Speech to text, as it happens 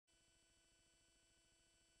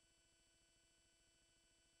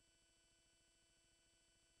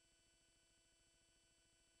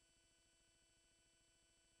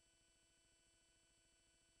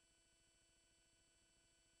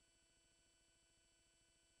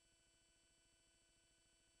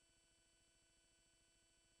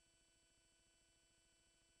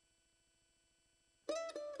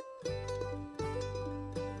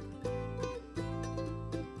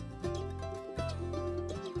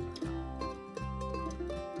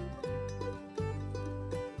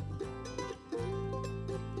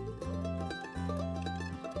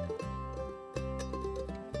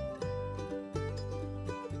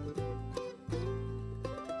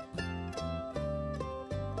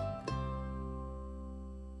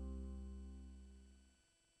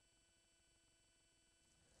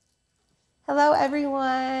Hello,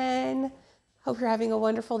 everyone. Hope you're having a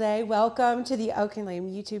wonderful day. Welcome to the Oak and Lamb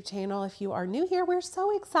YouTube channel. If you are new here, we're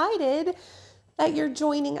so excited that you're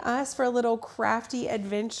joining us for a little crafty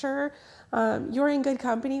adventure. You're in good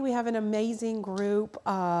company. We have an amazing group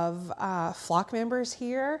of flock members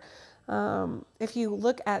here. If you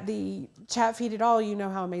look at the chat feed at all, you know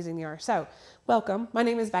how amazing they are. So welcome. My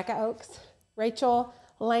name is Becca Oaks. Rachel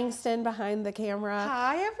Langston behind the camera.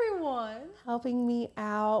 Hi, everyone. Helping me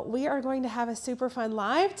out. We are going to have a super fun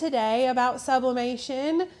live today about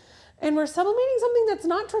sublimation. And we're sublimating something that's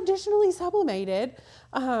not traditionally sublimated,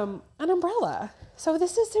 an umbrella. So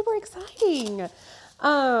this is super exciting.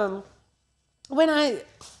 When I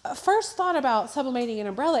first thought about sublimating an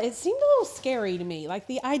umbrella, it seemed a little scary to me. Like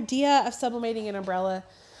the idea of sublimating an umbrella,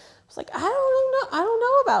 I was like, I don't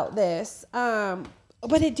know about this.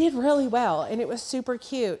 But it did really well, and it was super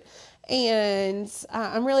cute. And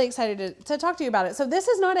I'm really excited to talk to you about it. So this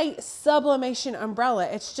is not a sublimation umbrella.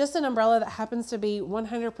 It's just an umbrella that happens to be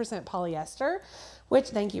 100% polyester, which,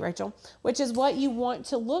 thank you, Rachel, which is what you want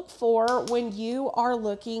to look for when you are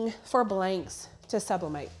looking for blanks to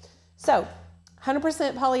sublimate. So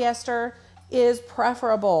 100% polyester is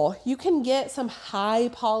preferable. You can get some high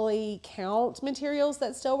poly count materials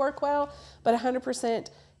that still work well, but 100%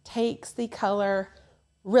 takes the color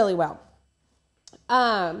really well.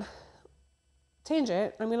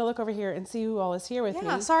 Tangent, I'm gonna look over here and see who all is here with me.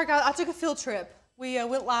 Yeah, sorry guys, I took a field trip. We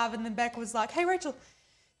went live and then Becca was like, hey Rachel,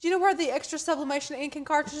 do you know where the extra sublimation ink and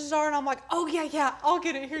cartridges are? And I'm like, oh yeah, I'll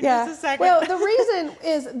get it here in just a second. Well, the reason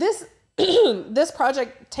is this, this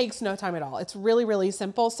project takes no time at all. It's really, really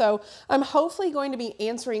simple. So I'm hopefully going to be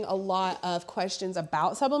answering a lot of questions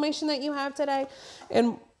about sublimation that you have today.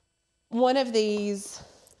 And one of these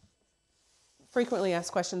frequently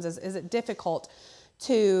asked questions is it difficult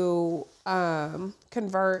to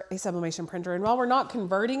convert a sublimation printer? And while we're not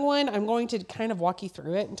converting one, I'm going to kind of walk you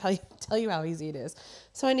through it and tell you how easy it is.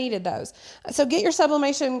 So I needed those. So get your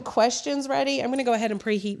sublimation questions ready. I'm going to go ahead and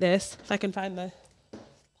preheat this if I can find the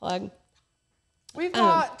plug. We've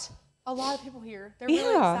got a lot of people here. They're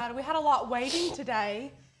really excited. We had a lot waiting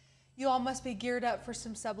today. You all must be geared up for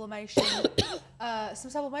some sublimation.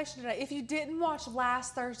 Today. If you didn't watch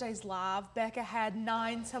last Thursday's live, Becca had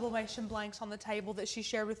 9 sublimation blanks on the table that she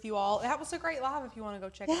shared with you all. That was a great live if you want to go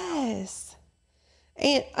check it out. Yes.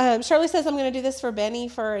 And Shirley says, I'm going to do this for Benny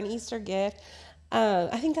for an Easter gift.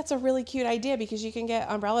 I think that's a really cute idea because you can get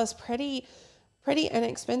umbrellas pretty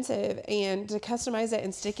inexpensive, and to customize it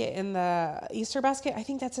and stick it in the Easter basket, I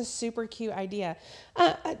think that's a super cute idea.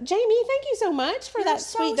 Jamie, thank you so much for that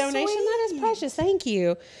sweet donation. That is precious. Thank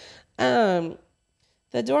you.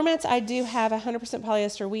 The doormats, I do have 100%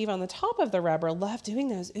 polyester weave on the top of the rubber. Love doing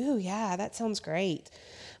those. Ooh, yeah, that sounds great.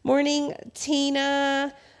 Morning,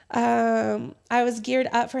 Tina. I was geared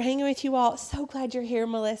up for hanging with you all. So glad you're here,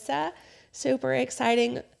 Melissa. Super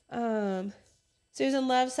exciting. Susan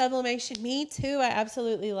loves sublimation. Me too. I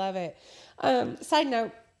absolutely love it. Side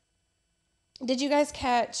note, did you guys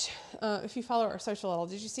catch, if you follow our social at all,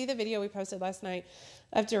 did you see the video we posted last night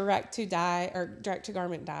of direct to dye or direct to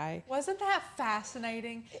garment dye? Wasn't that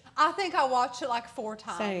fascinating? I think I watched it like 4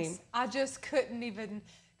 times. Same. I just couldn't even,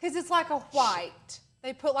 because it's like a white.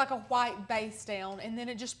 They put like a white base down and then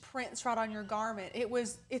it just prints right on your garment.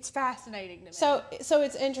 It's fascinating to me. So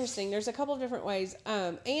it's interesting. There's a couple of different ways.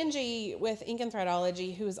 Angie with Ink and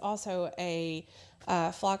Threadology, who is also a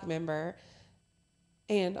flock member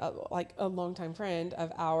and like a longtime friend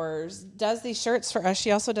of ours, does these shirts for us.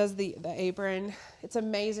 She also does the apron. It's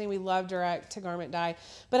amazing. We love direct to garment dye,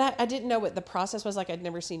 but I didn't know what the process was like. I'd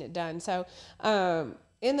never seen it done. So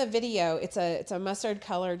in the video, it's a mustard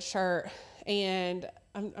colored shirt. And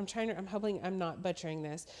I'm hoping I'm not butchering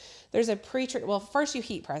this. There's a pre-treat. Well, first you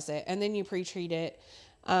heat press it and then you pre-treat it.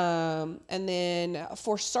 And then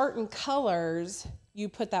for certain colors, you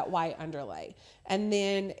put that white underlay and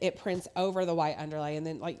then it prints over the white underlay. And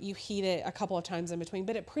then like you heat it a couple of times in between,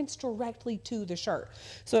 but it prints directly to the shirt.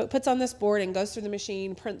 So it puts on this board and goes through the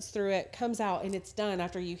machine, prints through it, comes out, and it's done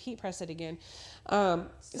after you heat press it again.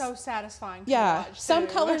 So satisfying to yeah, watch, some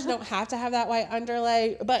too. colors don't have to have that white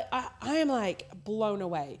underlay, but I am like blown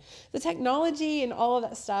away. The technology and all of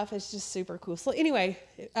that stuff is just super cool. So anyway,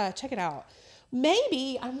 check it out.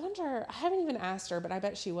 Maybe, I wonder, I haven't even asked her, but I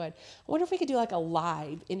bet she would. I wonder if we could do like a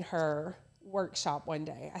live in her workshop one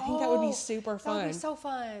day. I think that would be super fun. That would be so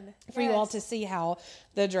fun. For you all to see how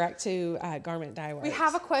the direct to garment dye works. We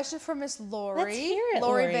have a question from Miss Lori. Let's hear it,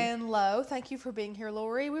 Lori Lori Van Lowe. Thank you for being here,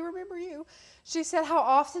 Lori. We remember you. She said, how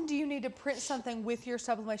often do you need to print something with your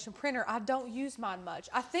sublimation printer? I don't use mine much.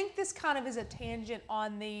 I think this kind of is a tangent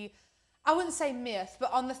on the I wouldn't say myth,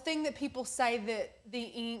 but on the thing that people say that the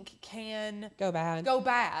ink can go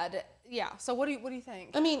bad. Yeah. So what do you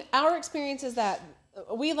think? I mean, our experience is that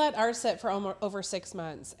we let ours sit for over 6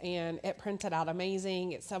 months, and it printed out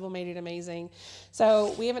amazing. It sublimated amazing.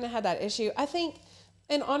 So we haven't had that issue. I think,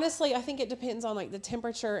 and honestly, I think it depends on like the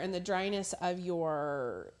temperature and the dryness of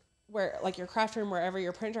your craft room, wherever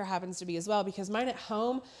your printer happens to be as well. Because mine at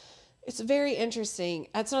home, it's very interesting.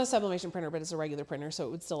 It's not a sublimation printer, but it's a regular printer, so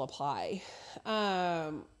it would still apply.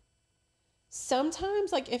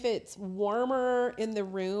 Sometimes, like if it's warmer in the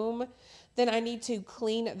room, then I need to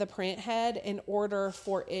clean the print head in order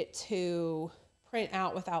for it to print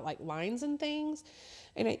out without like lines and things.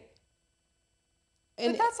 But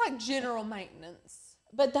that's like general maintenance.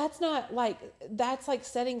 But that's like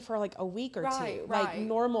setting for like a week or two, like right.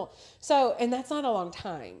 normal. So, and that's not a long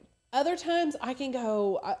time. Other times I can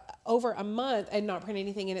go over a month and not print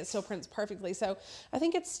anything and it still prints perfectly. So I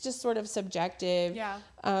think it's just sort of subjective. Yeah.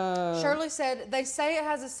 Shirley said, they say it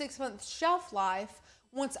has a 6-month shelf life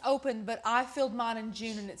once opened, but I filled mine in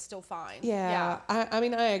June and it's still fine. Yeah. I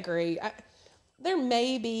mean, I agree. There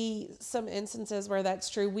may be some instances where that's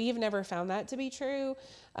true. We've never found that to be true.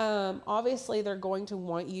 Obviously, they're going to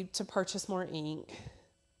want you to purchase more ink.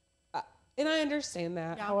 And I understand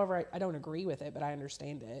that. Yeah. However, I don't agree with it, but I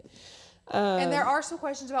understand it. And there are some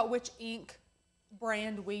questions about which ink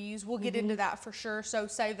brand we use. We'll get into that for sure. So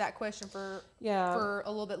save that question for a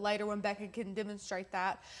little bit later when Becca can demonstrate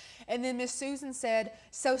that. And then Miss Susan said,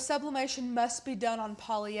 so sublimation must be done on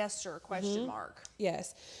polyester, ?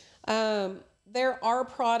 Yes. There are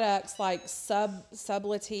products like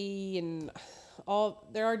Sublimating and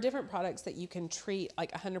there are different products that you can treat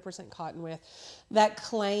like 100% cotton with that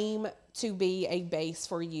claim to be a base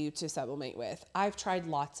for you to sublimate with. I've tried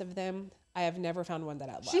lots of them. I have never found one that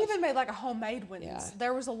I love. She even made like a homemade one. Yeah.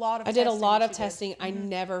 There was a lot of I did a lot of testing. I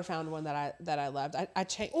never found one that I loved. I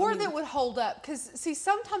changed. That would hold up. Because see,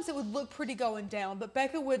 sometimes it would look pretty going down, but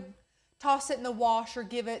Becca would toss it in the wash or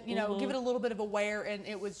give it, give it a little bit of a wear, and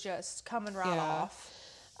it was just coming right off.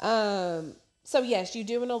 So yes, you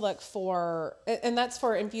do want to look for, and that's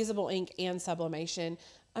for infusible ink and sublimation.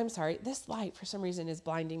 I'm sorry, this light for some reason is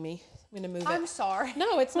blinding me. I'm going to move it. I'm sorry.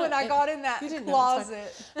 No, it's not. When I got in that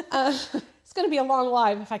closet. It's going to be a long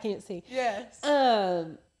live if I can't see. Yes.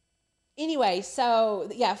 Anyway, so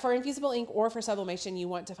yeah, for infusible ink or for sublimation, you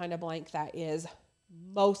want to find a blank that is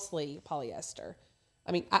mostly polyester.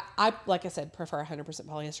 I mean, I like I said, prefer 100%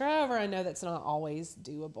 polyester. However, I know that's not always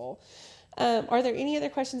doable. Are there any other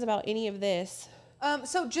questions about any of this?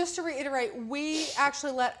 So just to reiterate, we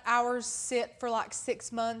actually let ours sit for like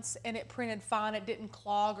 6 months and it printed fine. It didn't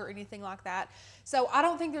clog or anything like that. So I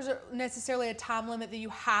don't think there's necessarily a time limit that you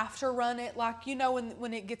have to run it. Like,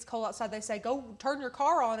 when it gets cold outside, they say, go turn your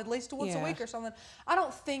car on at least once a week or something. I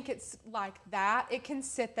don't think it's like that. It can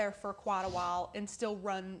sit there for quite a while and still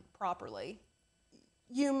run properly.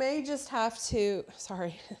 You may just have to,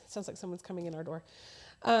 sorry, it sounds like someone's coming in our door.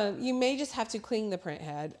 You may just have to clean the print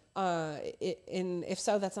head. And if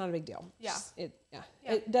so, that's not a big deal. Yeah.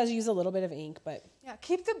 It does use a little bit of ink, but. Yeah.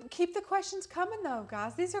 Keep the questions coming though,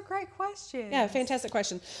 guys. These are great questions. Yeah. Fantastic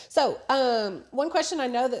question. So, one question I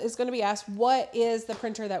know that is going to be asked, what is the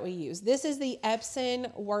printer that we use? This is the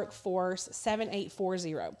Epson Workforce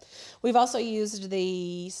 7840. We've also used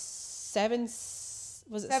the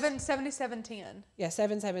 7710. Yeah.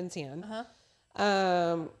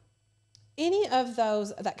 7710. Any of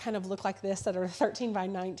those that kind of look like this that are 13 by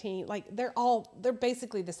 19, like they're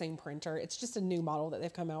basically the same printer. It's just a new model that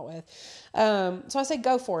they've come out with. So I say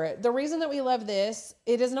go for it. The reason that we love this,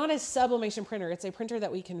 it is not a sublimation printer. It's a printer that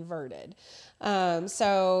we converted.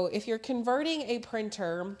 So if you're converting a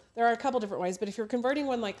printer, there are a couple different ways, but if you're converting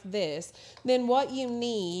one like this, then what you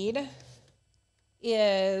need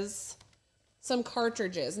is some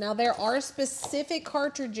cartridges. Now there are specific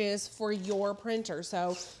cartridges for your printer,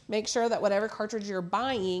 so make sure that whatever cartridge you're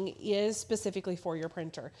buying is specifically for your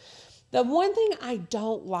printer. The one thing I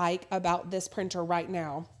don't like about this printer right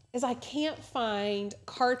now is I can't find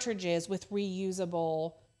cartridges with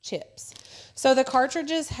reusable chips. So the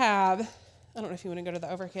cartridges have, I don't know if you want to go to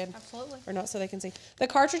the overhead. Absolutely. Or not so they can see. The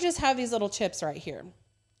cartridges have these little chips right here.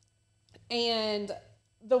 And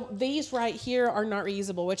these right here are not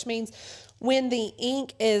reusable, which means when the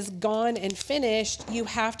ink is gone and finished, you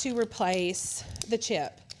have to replace the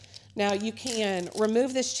chip. Now you can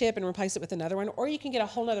remove this chip and replace it with another one, or you can get a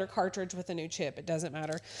whole nother cartridge with a new chip. It doesn't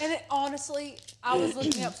matter. And honestly, I was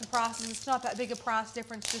looking up some prices. It's not that big a price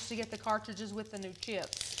difference just to get the cartridges with the new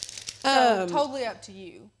chips. So totally up to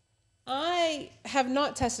you. I have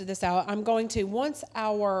not tested this out. I'm going to, once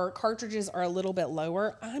our cartridges are a little bit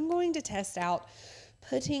lower, I'm going to test out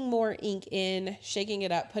putting more ink in, shaking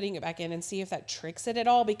it up, putting it back in, and see if that tricks it at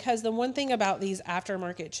all. Because the one thing about these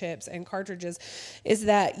aftermarket chips and cartridges is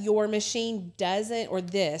that your machine doesn't, or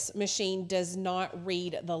this machine does not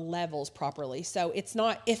read the levels properly. So it's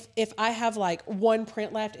not, if I have like one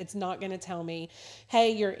print left, it's not going to tell me,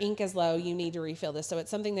 hey, your ink is low, you need to refill this. So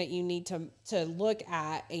it's something that you need to look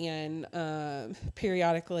at and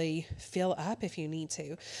periodically fill up if you need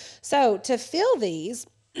to. So to fill these,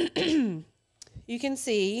 you can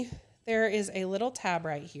see there is a little tab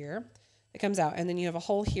right here that comes out, and then you have a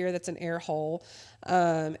hole here that's an air hole.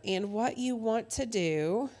 And what you want to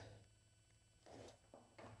do,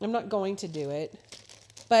 I'm not going to do it,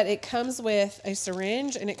 but it comes with a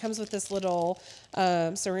syringe, and it comes with this little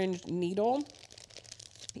syringe needle.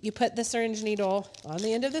 You put the syringe needle on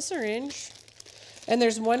the end of the syringe, and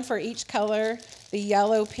there's one for each color, the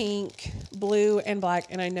yellow, pink, blue, and black.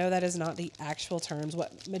 And I know that is not the actual terms.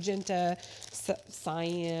 What magenta,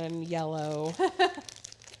 cyan, yellow.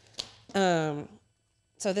 So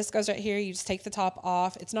this goes right here. You just take the top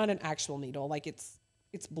off. It's not an actual needle. Like it's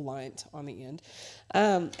blunt on the end.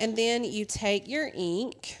 And then you take your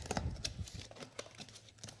ink.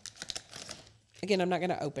 Again, I'm not going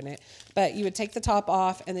to open it. But you would take the top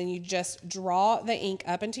off, and then you just draw the ink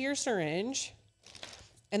up into your syringe.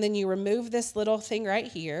 And then you remove this little thing right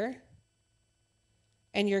here,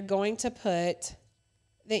 and you're going to put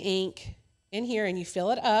the ink in here, and you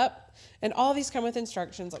fill it up. And all of these come with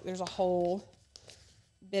instructions. Like there's a whole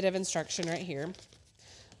bit of instruction right here.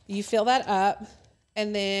 You fill that up,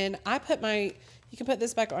 and then you can put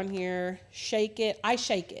this back on here, shake it. I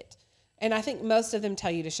shake it. And I think most of them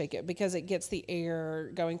tell you to shake it because it gets the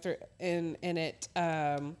air going through, and it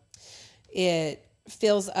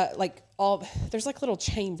fills up there's like little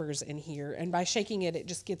chambers in here, and by shaking it, it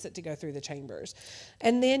just gets it to go through the chambers.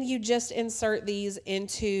 And then you just insert these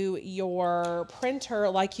into your printer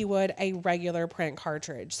like you would a regular print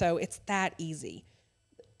cartridge. So it's that easy.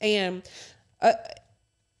 And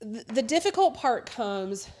the difficult part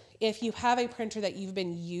comes if you have a printer that you've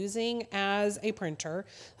been using as a printer,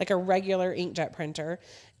 like a regular inkjet printer,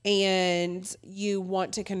 and you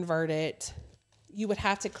want to convert it. You would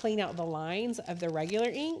have to clean out the lines of the regular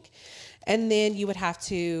ink, and then you would have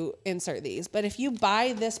to insert these. But if you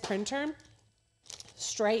buy this printer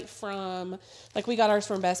straight from, like we got ours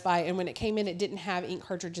from Best Buy, and when it came in, it didn't have ink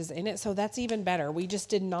cartridges in it, so that's even better. We just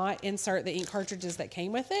did not insert the ink cartridges that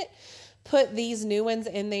came with it, put these new ones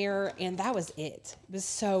in there, and that was it. It was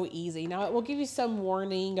so easy. Now, it will give you some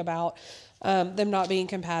warning about them not being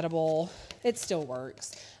compatible. It still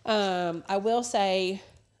works. I will say,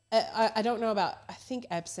 I don't know about, I think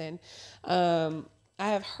Epson. I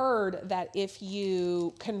have heard that if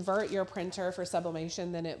you convert your printer for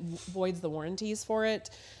sublimation, then it voids the warranties for it.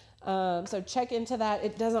 So check into that.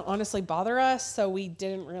 It doesn't honestly bother us, so we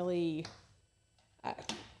didn't really,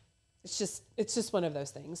 it's just one of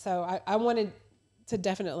those things. So I wanted to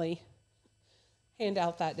definitely hand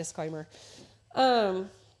out that disclaimer. Have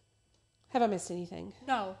I missed anything?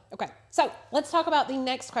 No. Okay. So let's talk about the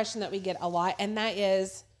next question that we get a lot, and that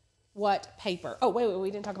is, what paper? Oh, wait, we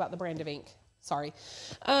didn't talk about the brand of ink. Sorry.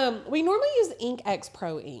 We normally use Ink X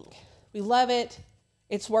Pro ink. We love it.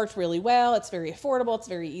 It's worked really well. It's very affordable. It's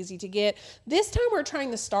very easy to get. This time we're trying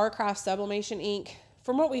the StarCraft sublimation ink.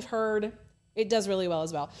 From what we've heard, it does really well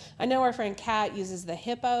as well. I know our friend Kat uses the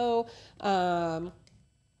Hippo. Crud,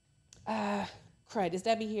 is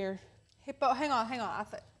Debbie here? Hippo, hang on.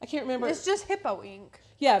 I can't remember. It's just Hippo ink.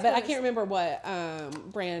 Yeah, but I can't remember what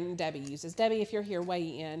brand Debbie uses. Debbie, if you're here,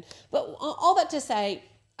 weigh in. But all that to say,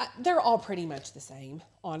 they're all pretty much the same,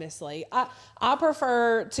 honestly. I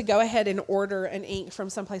prefer to go ahead and order an ink from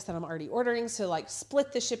someplace that I'm already ordering, so like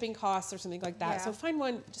split the shipping costs or something like that. Yeah. So find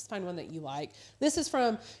one that you like.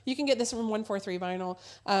 You can get this from 143 Vinyl.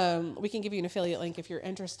 We can give you an affiliate link if you're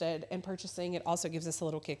interested in purchasing. It also gives us a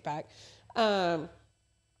little kickback.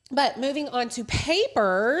 But moving on to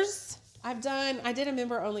papers, I did a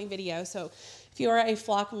member only video. So if you are a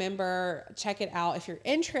Flock member, check it out. If you're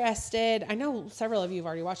interested, I know several of you have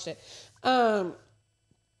already watched it.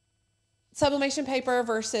 Sublimation paper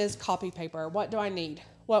versus copy paper. What do I need?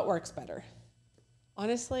 What works better?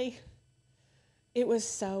 Honestly, it was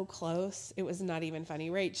so close. It was not even funny.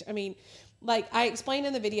 Rach, I mean, like I explained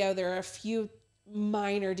in the video, there are a few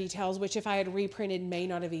minor details, which if I had reprinted may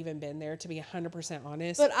not have even been there, to be 100%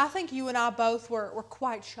 honest. But I think you and I both were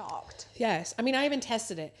quite shocked. Yes. I mean, I even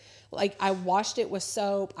tested it. Like I washed it with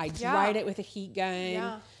soap. I dried it with a heat gun.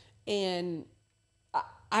 Yeah. And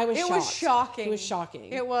I was shocked. It was shocking. It was shocking.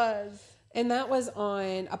 It was. And that was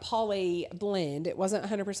on a poly blend. It wasn't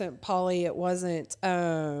 100% poly. It wasn't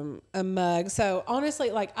a mug. So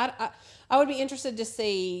honestly, like I would be interested to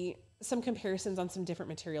see some comparisons on some different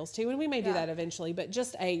materials too. And we may do that eventually, but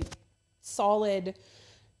just a solid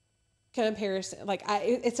comparison. Like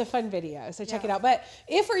it's a fun video. So check it out. But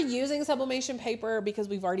if we're using sublimation paper because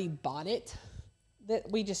we've already bought it, that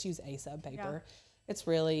we just use a sub paper. It's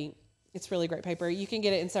really great paper. You can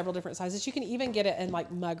get it in several different sizes. You can even get it in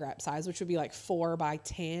like mug wrap size, which would be like 4 by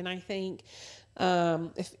 10, I think.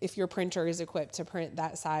 If your printer is equipped to print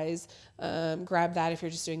that size, grab that. If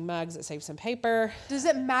you're just doing mugs, it saves some paper. Does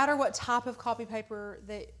it matter what type of copy paper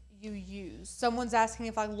that you use? Someone's asking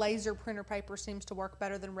if like laser printer paper seems to work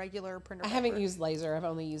better than regular printer paper. I haven't used laser. I've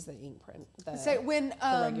only used the ink print. The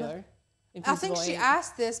regular. I think she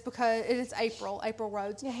asked this because it is April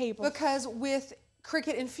Rhodes. Yeah, April. Because with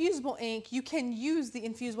Cricut infusible ink, you can use the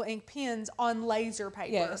infusible ink pens on laser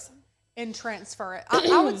paper and transfer it.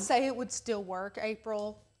 I would say it would still work,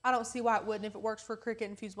 April. I don't see why it wouldn't if it works for Cricut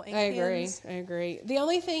infusible ink pens. I agree. The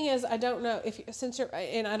only thing is, I don't know since you're,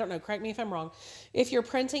 and I don't know, correct me if I'm wrong, if you're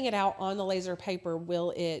printing it out on the laser paper,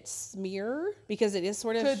 will it smear? Because it is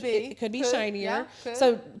sort of, it could be shinier. Yeah,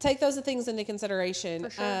 so take those things into consideration. For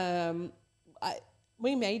sure.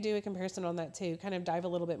 We may do a comparison on that too, kind of dive a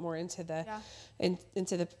little bit more into the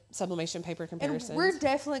into the sublimation paper comparisons. And we're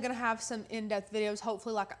definitely going to have some in-depth videos,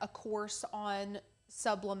 hopefully like a course on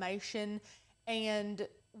sublimation, and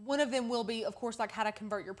one of them will be, of course, like how to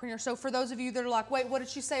convert your printer. So for those of you that are like, wait, what did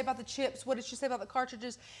she say about the chips? What did she say about the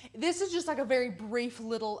cartridges? This is just like a very brief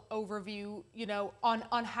little overview, you know, on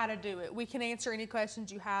how to do it. We can answer any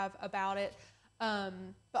questions you have about it.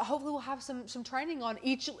 But hopefully we'll have some training on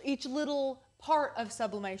each little part of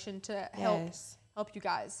sublimation to help you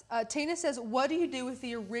guys. Tina says, what do you do with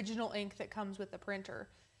the original ink that comes with the printer?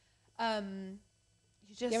 You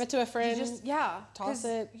just give it to a friend. Toss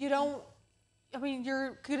it. You don't. I mean,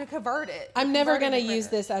 you're gonna convert it. I'm never gonna use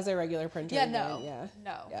this as a regular printer. No.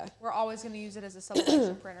 We're always gonna use it as a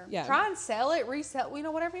sublimation printer. Try and sell it, resell, you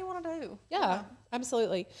know, whatever you want to do.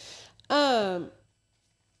 Absolutely.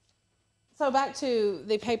 So back to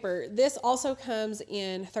the paper. This also comes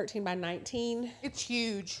in 13 by 19. It's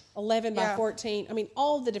huge. 11 by 14. I mean,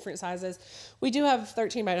 all the different sizes. We do have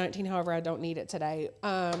 13 by 19. However, I don't need it today.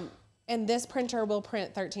 And this printer will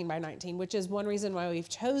print 13 by 19, which is one reason why we've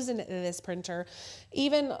chosen this printer.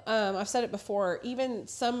 Even, I've said it before, even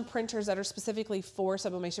some printers that are specifically for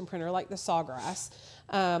sublimation printer, like the Sawgrass,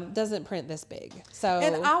 doesn't print this big. So,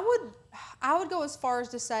 and I would go as far as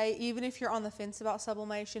to say, even if you're on the fence about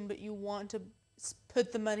sublimation, but you want to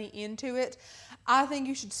put the money into it, I think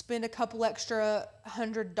you should spend a couple extra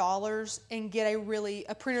 $100 and get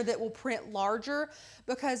a printer that will print larger,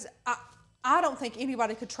 because I don't think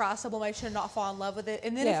anybody could try sublimation and not fall in love with it.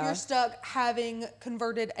 And then if you're stuck having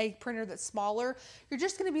converted a printer that's smaller, you're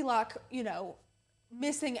just going to be like, you know,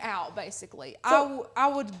 missing out, basically. So, I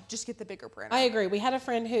would just get the bigger printer. I agree. We had a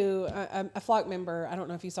friend who, a flock member, I don't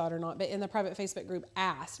know if you saw it or not, but in the private Facebook group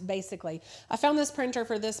asked, basically, I found this printer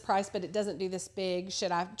for this price, but it doesn't do this big.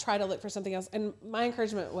 Should I try to look for something else? And my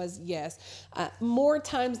encouragement was yes. More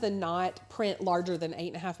times than not, print larger than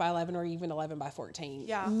 8.5 by 11 or even 11 by 14.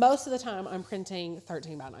 Yeah. Most of the time, I'm printing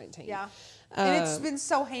 13 by 19. Yeah. And it's been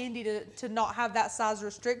so handy to not have that size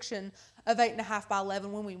restriction of 8.5 by 11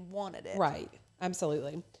 when we wanted it. Right.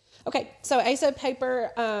 Absolutely. Okay, so ASAP paper,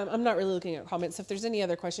 I'm not really looking at comments. If there's any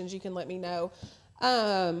other questions, you can let me know.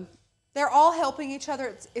 They're all helping each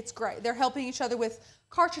other. It's great. They're helping each other with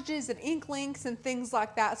cartridges and ink links and things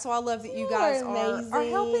like that. So I love that you guys are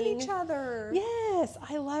helping each other. Yes,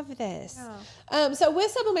 I love this. Yeah. So with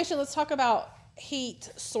sublimation, let's talk about heat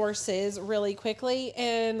sources really quickly.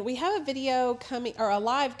 And we have a video coming, or a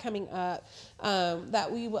live coming up, that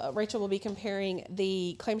Rachel will be comparing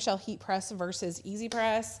the clamshell heat press versus easy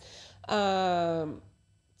press.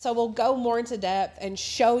 So we'll go more into depth and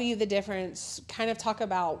show you the difference, kind of talk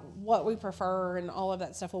about what we prefer and all of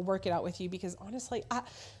that stuff. We'll work it out with you, because honestly, I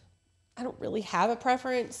don't really have a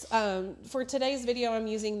preference. For today's video, I'm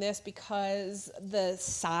using this because the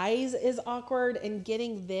size is awkward, and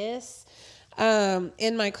getting this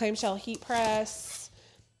in my clamshell heat press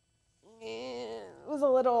was a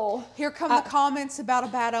little... Here come the comments about a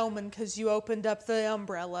bad omen because you opened up the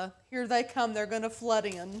umbrella. Here they come. They're going to flood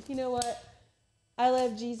in. You know what? I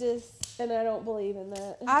love Jesus, and I don't believe in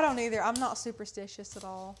that. I don't either. I'm not superstitious at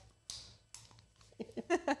all.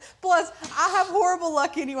 Plus, I have horrible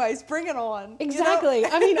luck anyways. Bring it on. Exactly. You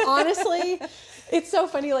know? I mean, honestly, it's so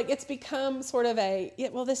funny. Like, it's become sort of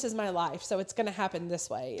well, this is my life, so it's going to happen this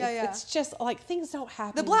way. It's just like things don't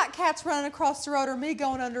happen. The black cats running across the road or me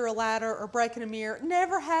going under a ladder or breaking a mirror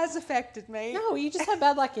never has affected me. No, you just have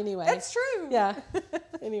bad luck anyway. That's true. Yeah.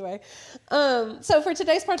 Anyway, so for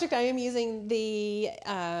today's project, I am using the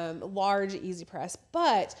large Easy Press.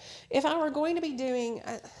 But if I were going to be doing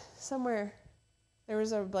somewhere... There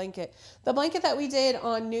was a blanket. The blanket that we did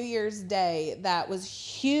on New Year's Day that was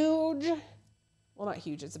huge. Well, not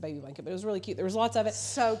huge. It's a baby blanket, but it was really cute. There was lots of it.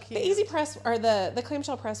 So cute. The Easy Press or the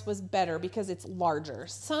clamshell press was better because it's larger.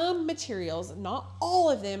 Some materials, not all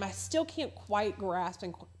of them, I still can't quite grasp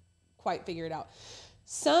and quite figure it out.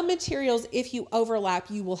 Some materials, if you overlap,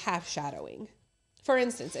 you will have shadowing. For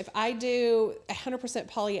instance, if I do 100%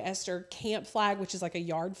 polyester camp flag, which is like a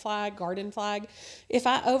yard flag, garden flag, if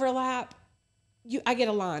I overlap, I get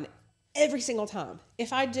a line every single time.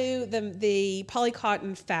 If I do the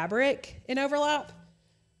polycotton fabric in overlap,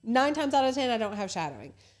 9 times out of 10, I don't have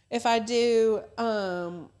shadowing. If I do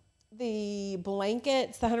the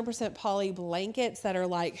blankets, the 100% poly blankets that are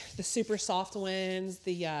like the super soft ones,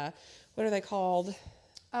 the, what are they called?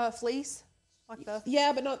 Fleece? Like the...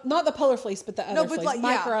 Yeah, but not the polar fleece, but the other fleece. Like,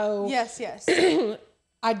 micro. Yeah. Yes.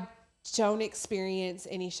 I don't experience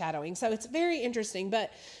any shadowing. So it's very interesting.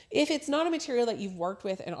 But if it's not a material that you've worked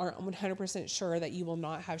with and aren't 100% sure that you will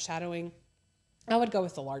not have shadowing, I would go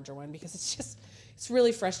with the larger one because it's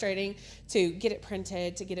really frustrating to get it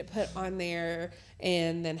printed, to get it put on there,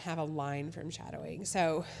 and then have a line from shadowing.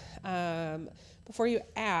 So before you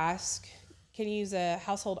ask, can you use a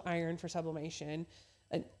household iron for sublimation?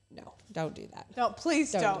 No, don't do that. No,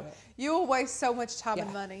 please don't. You will waste so much time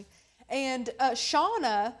and money. And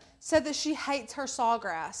Shauna said that she hates her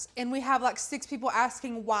sawgrass. And we have like 6 people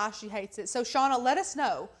asking why she hates it. So Shauna, let us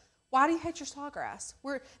know. Why do you hate your sawgrass?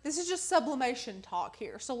 This is just sublimation talk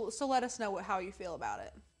here. So let us know how you feel about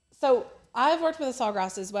it. So I've worked with a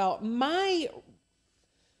sawgrass as well.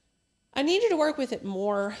 I needed to work with it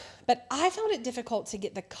more, but I found it difficult to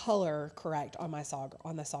get the color correct on the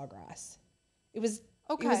sawgrass. It was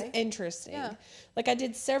interesting. Yeah. Like I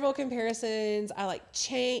did several comparisons. I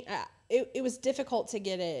changed. It was difficult to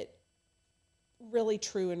get it really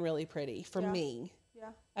true and really pretty for me. Yeah.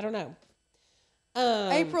 I don't know.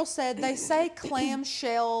 April said they say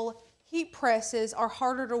clamshell heat presses are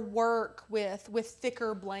harder to work with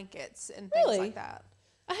thicker blankets and things like that.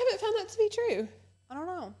 I haven't found that to be true. I don't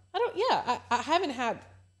know. I haven't had.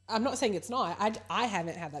 I'm not saying it's not. I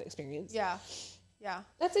haven't had that experience. Yeah. Yeah.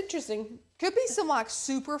 That's interesting. Could be some like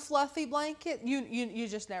super fluffy blanket. You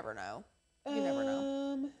just never know. You never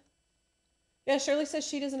know. Yeah, Shirley says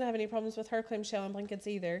she doesn't have any problems with her clamshell and blankets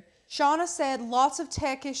either. Shauna said lots of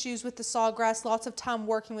tech issues with the sawgrass, lots of time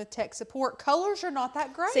working with tech support. Colors are not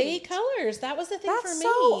that great. See, colors. That was the thing for me. That's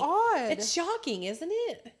so odd. It's shocking, isn't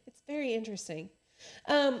it? It's very interesting.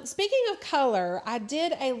 Speaking of color, I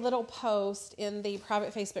did a little post in the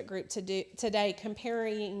private Facebook group today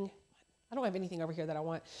comparing... I don't have anything over here that I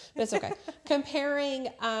want, but it's okay. Comparing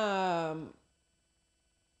a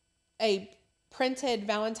printed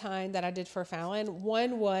Valentine that I did for Fallon.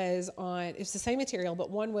 One was it's the same material, but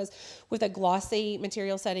one was with a glossy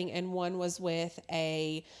material setting and one was with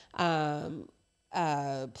a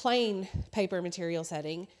plain paper material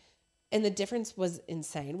setting. And the difference was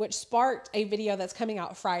insane, which sparked a video that's coming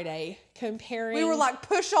out Friday comparing. We were like,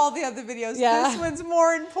 push all the other videos. Yeah. This one's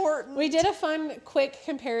more important. We did a fun, quick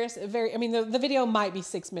comparison. The video might be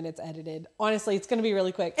 6 minutes edited. Honestly, it's going to be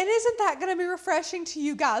really quick. And isn't that going to be refreshing to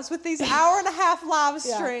you guys with these hour-and-a-half live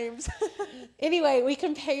streams? Anyway, we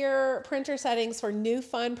compare printer settings for new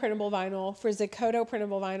fun printable vinyl, for Zakoto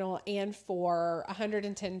printable vinyl, and for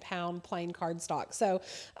 110-pound plain cardstock. So,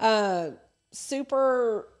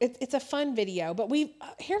 it's a fun video, but we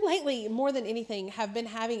here lately more than anything have been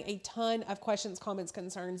having a ton of questions, comments,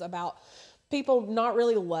 concerns about people not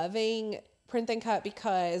really loving print and cut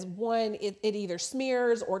because 1, it either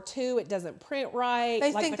smears, or 2, it doesn't print right.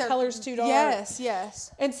 They think the color's too dark.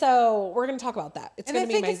 Yes. And so we're going to talk about that. It's going to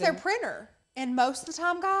be amazing. They think it's their printer. And most of the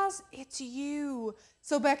time, guys, it's you.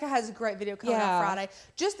 So Becca has a great video coming out Friday.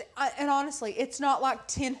 And honestly, it's not like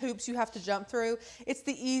 10 hoops you have to jump through. It's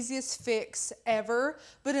the easiest fix ever.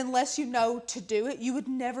 But unless you know to do it, you would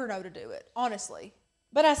never know to do it, honestly.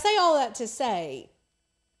 But I say all that to say,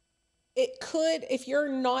 it could, if you're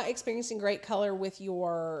not experiencing great color with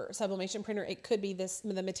your sublimation printer, it could be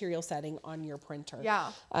the material setting on your printer.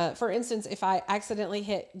 Yeah. For instance, if I accidentally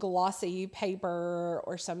hit glossy paper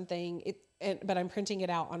or something, but I'm printing it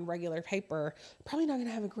out on regular paper, probably not going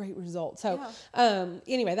to have a great result. So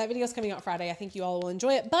anyway, that video is coming out Friday. I think you all will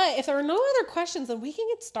enjoy it. But if there are no other questions, then we can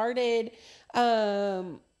get started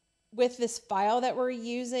with this file that we're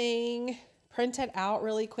using. Print it out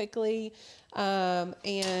really quickly.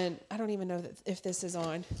 And I don't even know if this is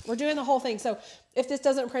on. We're doing the whole thing. So if this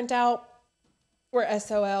doesn't print out, we're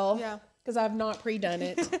SOL. Yeah. Because I've not pre-done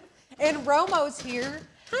it. And Romo's here.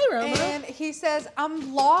 Hi, Romo. And he says,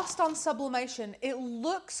 I'm lost on sublimation. It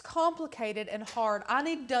looks complicated and hard. I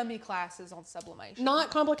need dummy classes on sublimation.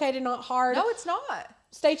 Not complicated, not hard. No, it's not.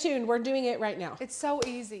 Stay tuned. We're doing it right now. It's so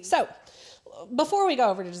easy. So before we go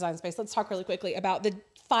over to Design Space, let's talk really quickly about the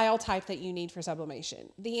file type that you need for sublimation.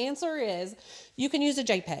 The answer is you can use a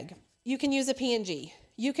JPEG. You can use a PNG.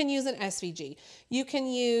 You can use an SVG. You can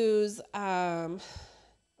use,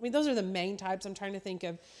 those are the main types. I'm trying to think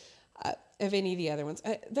of any of the other ones.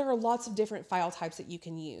 There are lots of different file types that you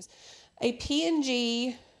can use. A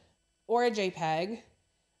PNG or a JPEG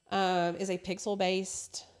is a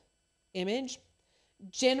pixel-based image.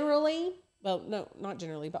 Generally, well, no, not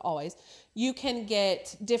generally, but always, you can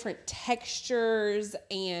get different textures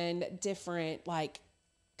and different like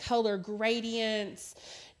color gradients,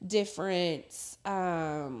 different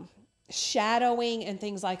shadowing and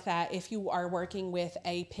things like that if you are working with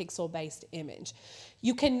a pixel-based image.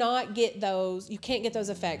 You cannot get those, you can't get those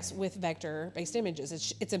effects with vector-based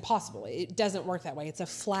images. It's impossible. It doesn't work that way. It's a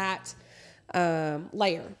flat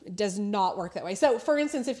layer. It does not work that way. So for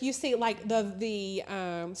instance, if you see like the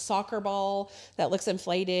soccer ball that looks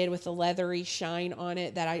inflated with the leathery shine on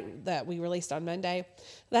it that we released on Monday,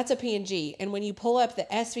 that's a PNG. And when you pull up the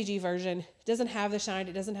SVG version, it doesn't have the shine,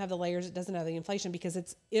 it doesn't have the layers, it doesn't have the inflation because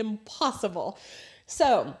it's impossible.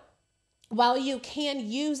 So while you can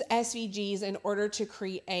use SVGs in order to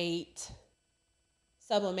create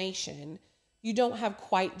sublimation, you don't have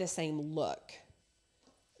quite the same look.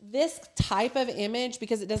 This type of image,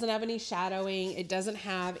 because it doesn't have any shadowing, it doesn't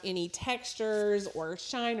have any textures or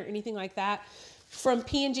shine or anything like that, from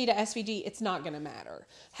PNG to SVG, it's not going to matter.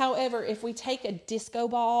 However, if we take a disco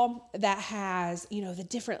ball that has,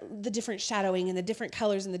 the different shadowing and the different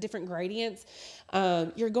colors and the different gradients,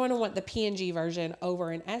 you're going to want the PNG version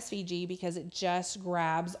over an SVG because it just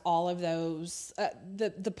grabs all of those,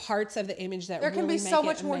 the parts of the image that there can really be make so it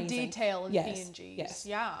much more amazing. detail in PNGs. Yes.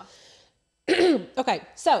 Yeah. Okay,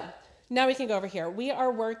 so now we can go over here. We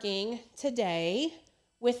are working today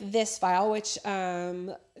with this file, which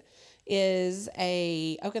is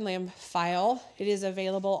a Oak and Lamb file. It is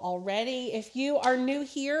available already. If you are new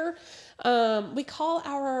here, we call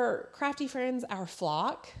our crafty friends our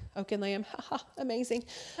flock, Oak and Lamb. Amazing.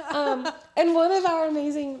 And one of our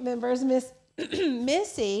amazing members, Miss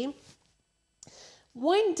Missy,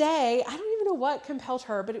 one day, I don't even know what compelled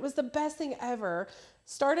her, but it was the best thing ever,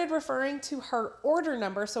 started referring to her order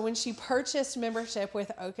number. So when she purchased membership with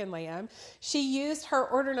Oak and Lamb, she used her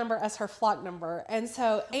order number as her flock number. And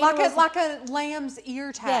so Anna like a lamb's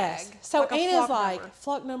ear tag. Yes. So like Anna's like,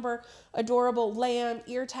 flock number, adorable lamb,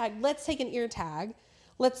 ear tag. Let's take an ear tag.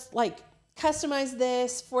 Let's customize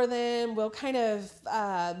this for them. We'll kind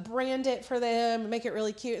of brand it for them, make it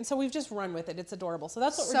really cute. And so we've just run with it. It's adorable. So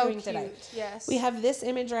that's what we're doing today. Yes. We have this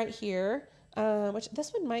image right here, which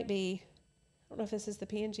this one might be, I don't know if this is the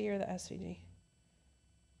PNG or the SVG.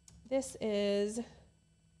 This is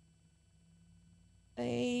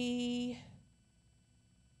it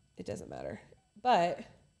doesn't matter. But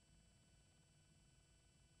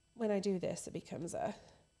when I do this, it becomes a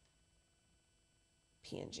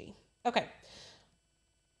PNG. Okay.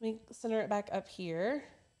 Let me center it back up here.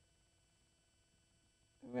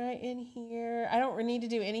 Right in here. I don't need to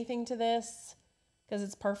do anything to this because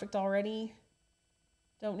it's perfect already.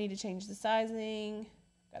 Don't need to change the sizing.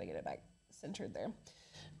 Got to get it back centered there.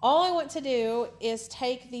 All I want to do is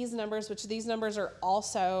take these numbers, which these numbers are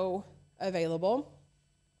also available.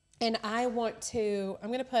 And I'm going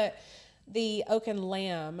to put the Oak and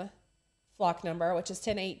Lamb flock number, which is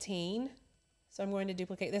 1018. So I'm going to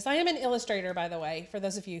duplicate this. I am an illustrator, by the way, for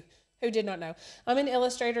those of you who did not know. I'm an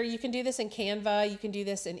illustrator. You can do this in Canva. You can do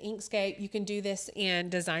this in Inkscape. You can do this in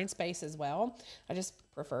Design Space as well. I just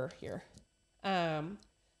prefer here.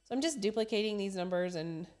 So I'm just duplicating these numbers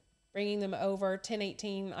and bringing them over.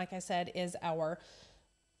 1018, like I said, is our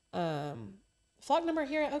flock number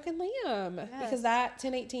here at Oak and Lamb. Yes. Because that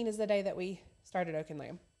 1018 is the day that we started Oak and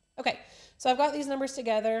Lamb. Okay, so I've got these numbers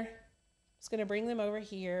together. Just going to bring them over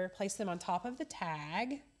here, place them on top of the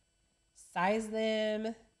tag, size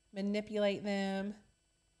them manipulate them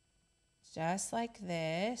just like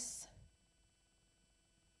this.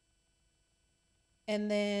 And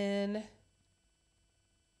then,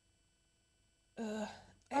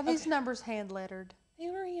 are these numbers hand lettered? They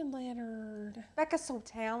were hand lettered. Becca's so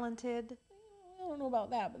talented. I don't know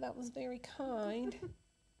about that, but that was very kind.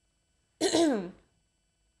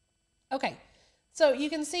 Okay. So you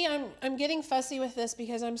can see I'm getting fussy with this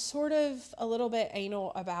because I'm sort of a little bit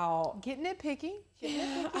anal about getting it picky.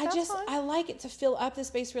 I like it to fill up the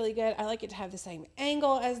space really good. I like it to have the same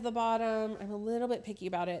angle as the bottom. I'm a little bit picky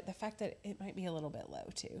about it. The fact that it might be a little bit low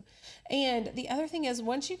too. And the other thing is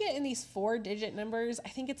once you get in these 4-digit numbers, I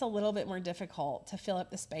think it's a little bit more difficult to fill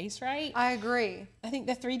up the space, right? I agree. I think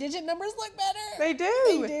the 3-digit numbers look better. They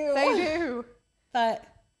do. They do. But,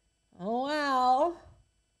 oh wow.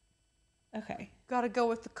 Okay. Got to go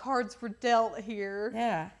with the cards we're dealt here.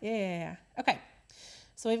 Yeah. Okay.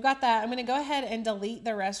 So we've got that. I'm going to go ahead and delete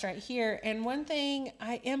the rest right here. And one thing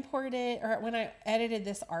I imported, or when I edited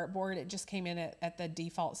this artboard, it just came in at the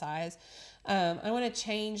default size. I want to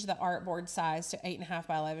change the artboard size to 8.5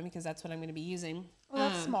 by 11 because that's what I'm going to be using. Well,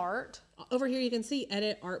 that's smart. Over here, you can see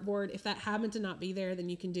edit artboard. If that happened to not be there, then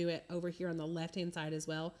you can do it over here on the left-hand side as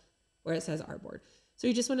well, where it says artboard. So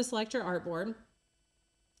you just want to select your artboard.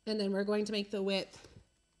 And then we're going to make the width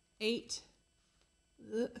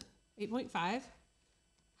 8.5,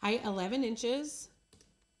 height 11 inches.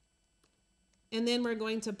 And then we're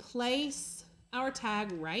going to place our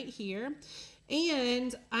tag right here.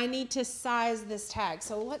 And I need to size this tag.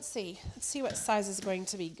 So let's see what size is going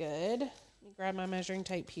to be good. Let me grab my measuring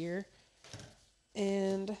tape here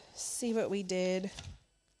and see what we did.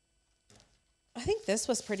 I think this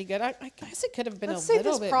was pretty good. I guess it could have been a little bit bigger.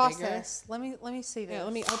 Let's see this process. Let me see this. Yeah,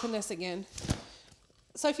 let me open this again.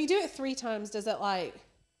 So if you do it 3 times, does it like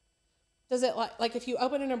if you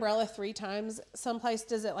open an umbrella 3 times someplace,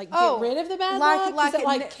 does it get rid of the bad luck?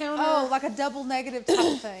 Does it counter? Oh, like a double negative type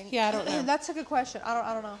of thing. Yeah, I don't know. That's a good question.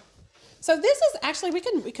 I don't know. So this is actually, we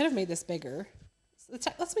could have made this bigger.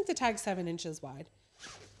 Let's make the tag 7 inches wide.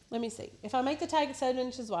 Let me see. If I make the tag 7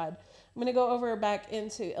 inches wide, I'm going to go over back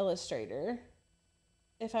into Illustrator.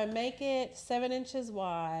 If I make it 7 inches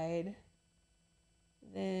wide,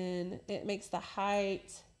 then it makes the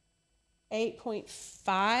height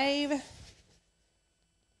 8.5,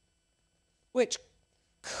 which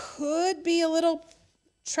could be a little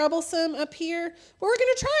troublesome up here, but we're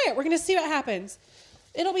going to try it. We're going to see what happens.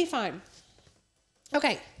 It'll be fine.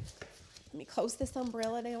 Okay. Let me close this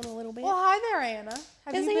umbrella down a little bit. Well, hi there, Anna.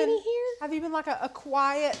 Is Annie here? Have you been like a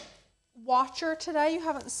quiet watcher today? You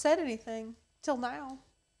haven't said anything till now.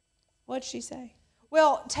 What'd she say?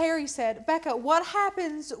 Well, Terry said, Becca, what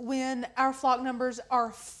happens when our flock numbers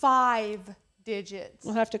are 5 digits?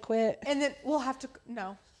 We'll have to quit. And then we'll have to,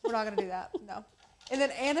 no, we're not going to do that. No. And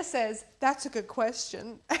then Anna says, that's a good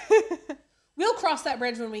question. We'll cross that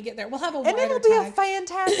bridge when we get there. We'll have a wider tag. And it'll be a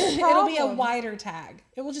fantastic problem. It'll be a wider tag.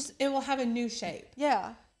 It will have a new shape.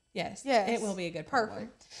 Yeah. Yes. It will be a good problem.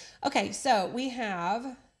 Perfect. Okay, so we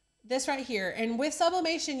have this right here. And with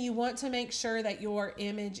sublimation, you want to make sure that your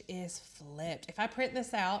image is flipped. If I print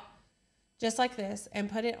this out just like this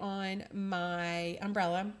and put it on my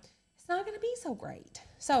umbrella, it's not going to be so great.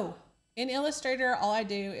 So in Illustrator, all I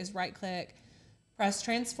do is right click, press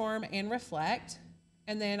transform and reflect,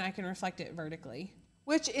 and then I can reflect it vertically.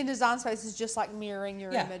 Which in Design Space is just like mirroring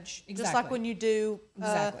your image. Exactly. Just like when you do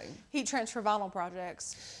heat transfer vinyl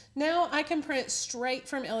projects. Now I can print straight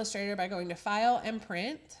from Illustrator by going to File and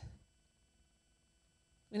Print.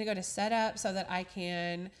 I'm going to go to Setup so that I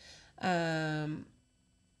can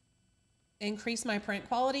increase my print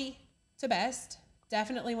quality to best.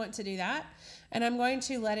 Definitely want to do that. And I'm going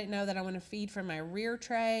to let it know that I want to feed from my rear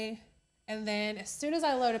tray. And then as soon as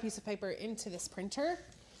I load a piece of paper into this printer,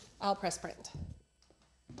 I'll press print.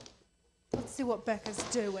 Let's see what Becca's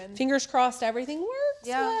doing. Fingers crossed everything works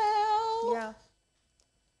well. Yeah.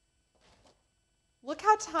 Look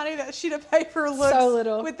how tiny that sheet of paper looks. So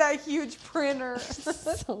little. With that huge printer.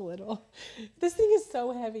 So little. This thing is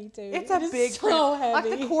so heavy too. It's a big so heavy.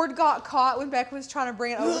 Like the cord got caught when Becca was trying to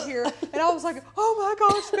bring it over here. And I was like, oh my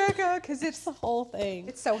gosh, Becca. Because it's the whole thing.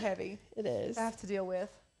 It's so heavy. It is. I have to deal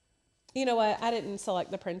with. You know what? I didn't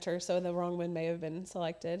select the printer, so the wrong one may have been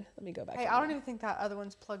selected. Let me go back. Hey, I don't even think that other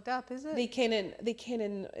one's plugged up, is it? The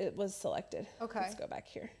Canon, it was selected. Okay. Let's go back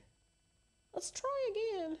here. Let's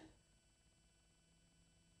try again.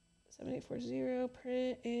 7840,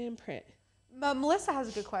 print and print. Melissa has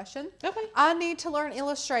a good question. Okay. I need to learn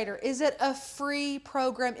Illustrator. Is it a free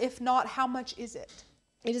program? If not, how much is it?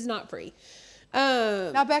 It is not free.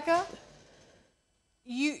 Now, Becca,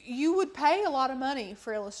 you would pay a lot of money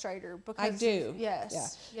for Illustrator because I do.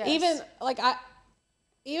 Yes. Yeah. Yes.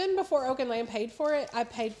 Even before Oak and Lamb paid for it, I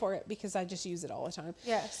paid for it because I just use it all the time.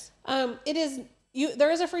 Yes.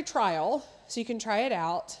 There is a free trial, so you can try it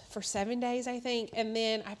out for 7 days, I think, and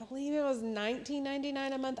then I believe it was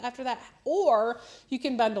 $19.99 a month after that, or you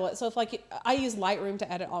can bundle it. So if I use Lightroom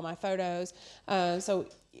to edit all my photos, so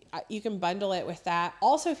you can bundle it with that.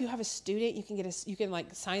 Also, if you have a student, you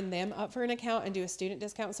can sign them up for an account and do a student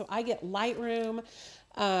discount. So I get Lightroom,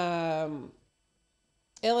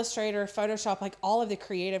 Illustrator, Photoshop, like all of the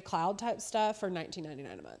Creative Cloud type stuff for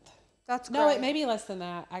 $19.99 a month. That's great. No, it may be less than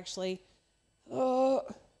that actually. Hold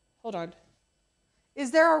on.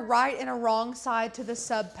 Is there a right and a wrong side to the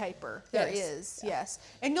sub paper? There Yes. is, yes.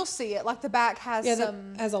 And you'll see it. Like the back has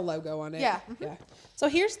some. Has a logo on it. Yeah. Yeah. So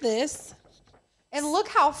here's this. And look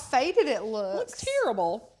how faded it looks. Looks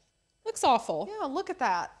terrible. Looks awful. Yeah, look at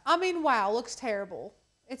that. I mean, wow, looks terrible.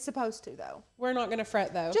 It's supposed to though. We're not gonna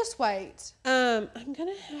fret though. Just wait. I'm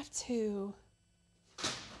gonna have to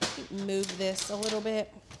move this a little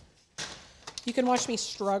bit. You can watch me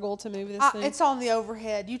struggle to move this thing. It's on the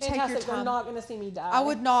overhead. You take your time. They're not gonna see me die. I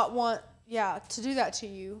would not want, to do that to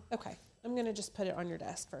you. Okay. I'm gonna just put it on your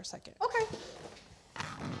desk for a second. Okay.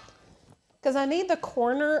 Because I need the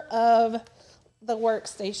corner of the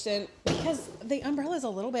workstation because the umbrella is a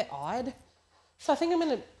little bit odd. So I think I'm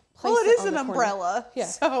gonna place it is on an the corner. umbrella. Yeah.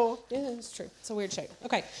 So yeah, it's true. It's a weird shape.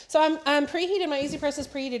 Okay. So I'm preheated. My Easy Press is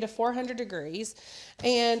preheated to 400 degrees,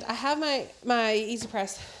 and I have my Easy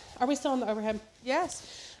Press. Are we still on the overhead?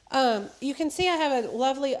 yes. You can see I have a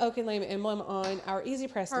lovely Oak and Lamb emblem on our Easy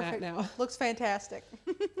Press Perfect. mat now. Looks fantastic.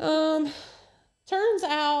 Turns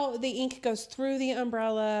out the ink goes through the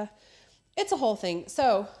umbrella. It's a whole thing.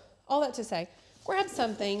 So all that to say, grab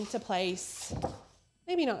something to place.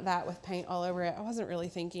 Maybe not that with paint all over it. I wasn't really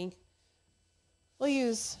thinking. We'll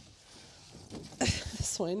use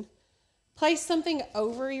this one. Place something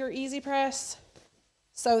over your Easy Press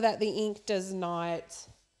so that the ink does not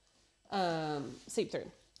seep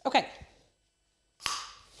through. Okay.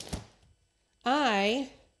 I'm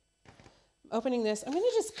opening this. I'm going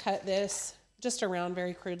to just cut this just around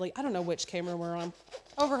very crudely. I don't know which camera we're on.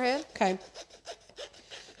 Overhead. Okay.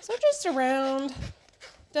 So just around.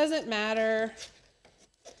 Doesn't matter.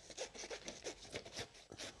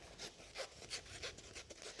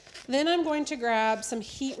 Then I'm going to grab some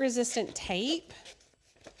heat resistant tape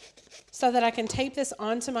so that I can tape this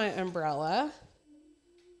onto my umbrella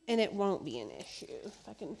and it won't be an issue. If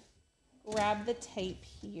I can grab the tape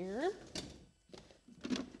here.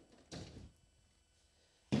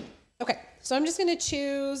 Okay, so I'm just going to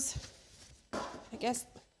choose, I guess,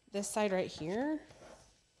 this side right here.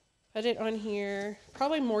 Put it on here,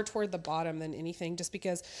 probably more toward the bottom than anything, just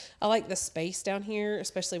because I like the space down here,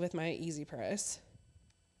 especially with my Easy Press.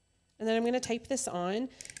 And then I'm going to tape this on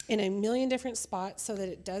in a million different spots so that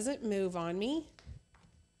it doesn't move on me.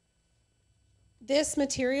 This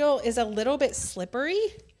material is a little bit slippery,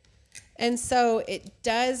 and so it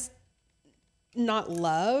does not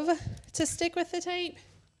love to stick with the tape.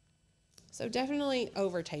 So definitely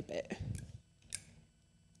over tape it.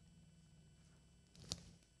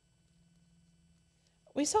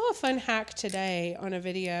 We saw a fun hack today on a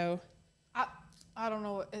video. I don't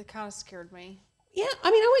know. It kind of scared me. Yeah,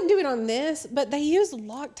 I mean, I wouldn't do it on this, but they use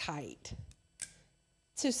Loctite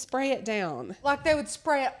to spray it down. Like they would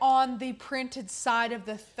spray it on the printed side of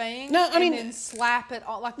the thing. No, I mean, and then slap it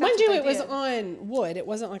on. Like that's mind you, what it they was did. on wood. It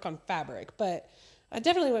wasn't like on fabric, but I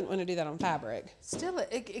definitely wouldn't want to do that on fabric. Still,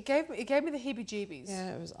 it gave me the heebie-jeebies.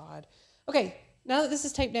 Yeah, it was odd. Okay, now that this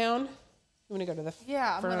is taped down, you want to go to the front?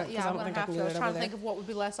 I'm gonna I don't think I have can to. get I was it trying over to there. think of what would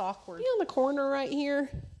be less awkward. On the corner right here,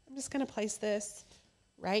 I'm just going to place this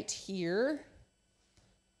right here.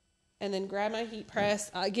 And then grab my heat press.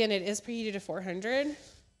 Again, it is preheated to 400.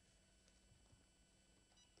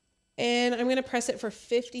 And I'm going to press it for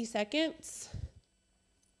 50 seconds.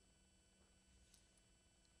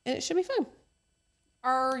 And it should be fine.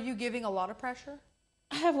 Are you giving a lot of pressure?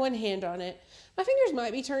 I have one hand on it. My fingers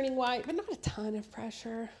might be turning white, but not a ton of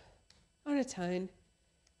pressure. Not a ton.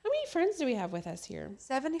 How many friends do we have with us here?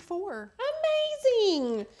 74.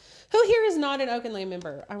 Amazing. Who here is not an Oak and Lamb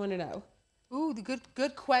member? I want to know. Ooh, the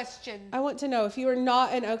good question. I want to know if you are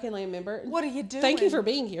not an Oak and Lamb member. What are you doing? Thank you for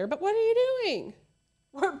being here, but what are you doing?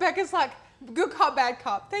 Becca's like, good cop, bad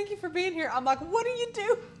cop. Thank you for being here. I'm like, what are you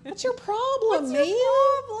doing? What's your problem, What's man?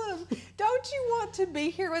 your problem? Don't you want to be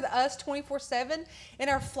here with us 24/7 in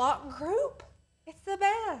our flock group? It's the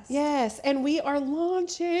best. Yes, and we are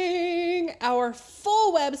launching our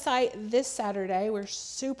full website this Saturday. We're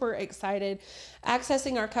super excited.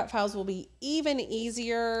 Accessing our cut files will be even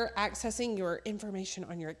easier. Accessing your information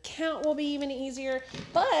on your account will be even easier,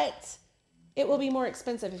 but it will be more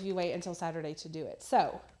expensive if you wait until Saturday to do it.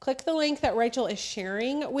 So click the link that Rachel is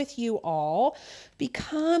sharing with you all.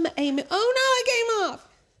 Become a, oh no, it came off,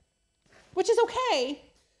 which is okay,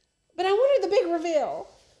 but I wanted the big reveal.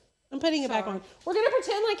 I'm putting it back on. We're going to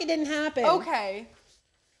pretend like it didn't happen. Okay.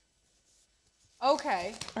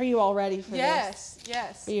 Okay. Are you all ready for Yes. this?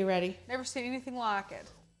 Yes. Are you ready? Never seen anything like it.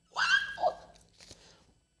 Wow.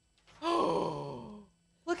 Oh.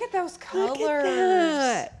 Look at those colors. Look at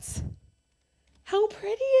that. How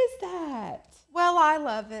pretty is that? Well, I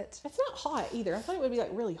love it. It's not hot either. I thought it would be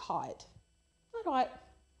like really hot. Not hot.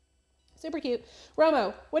 Super cute.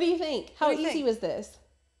 Romo, what do you think? How easy was this?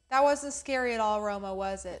 That wasn't scary at all, Roma,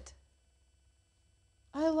 was it?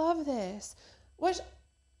 I love this.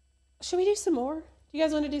 Should we do some more? Do you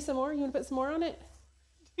guys want to do some more? You want to put some more on it?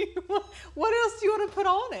 What else do you want to put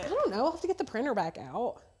on it? I don't know. I'll have to get the printer back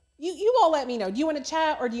out. You all let me know. Do you want to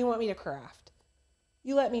chat or do you want me to craft?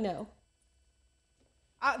 You let me know.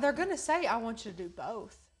 They're going to say I want you to do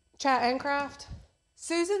both. Chat and craft?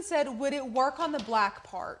 Susan said, would it work on the black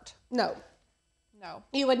part? No. No.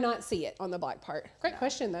 You would not see it on the black part. Great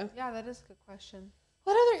question, though. Yeah, that is a good question.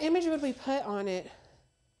 What other image would we put on it?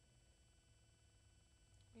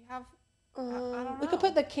 We have, I don't know. We could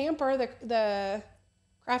put the camper, the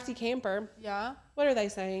crafty camper. Yeah. What are they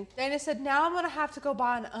saying? Dana said, now I'm going to have to go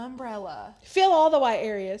buy an umbrella. Fill all the white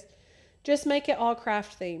areas. Just make it all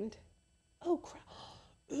craft themed. Oh,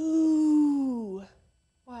 ooh.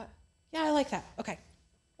 What? Yeah, I like that. Okay.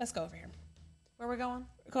 Let's go over here. Where are we going?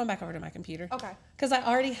 We're going back over to my computer. Okay. Because I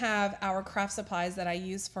already have our craft supplies that I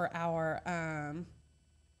use for our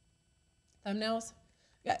thumbnails.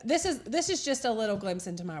 Yeah, this is just a little glimpse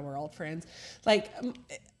into my world, friends. Like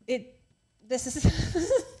this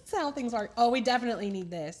is how things work. Oh, we definitely need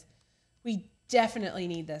this. We definitely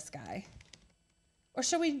need this guy. Or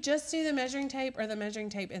should we just do the measuring tape or the measuring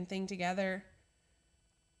tape and thing together?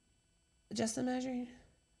 Just the measuring?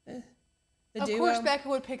 The of duo? course, Becca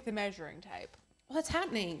would pick the measuring tape. Well, it's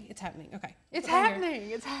happening. It's happening. Okay. It's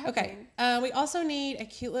happening. It's happening. Okay. We also need a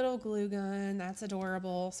cute little glue gun. That's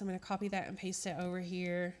adorable. So I'm going to copy that and paste it over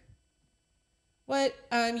here. What,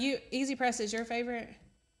 Easy Press is your favorite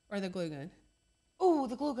or the glue gun? Oh,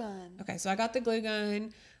 the glue gun. Okay. So I got the glue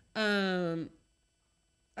gun.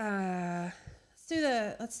 Let's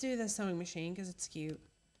do the sewing machine because it's cute.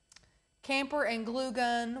 Camper and glue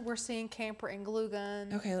gun. We're seeing camper and glue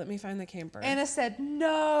gun. Okay, let me find the camper. Anna said,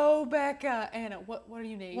 no, Becca. Anna, what do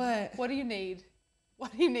you need? What do you need?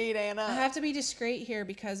 What do you need, Anna? I have to be discreet here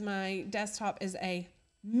because my desktop is a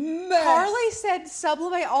mess. Carly said,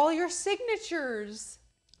 sublimate all your signatures.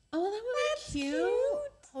 Oh, that would be cute.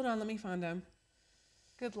 Hold on, let me find them.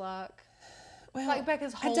 Good luck. Well, like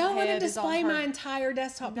Becca's whole I don't want to head is on display her- my entire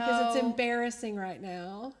desktop because it's embarrassing right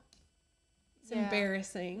now. It's Yeah.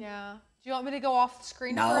 embarrassing. Yeah. Do you want me to go off the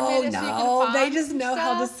screen for a minute so you can find They just some know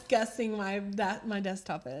how stuff? disgusting my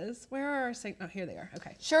desktop is. Where are our oh, here they are.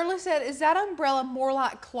 Okay. Shirley said, is that umbrella more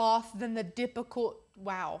like cloth than the typical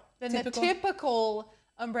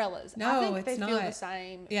umbrellas? No, I think it's they not. feel the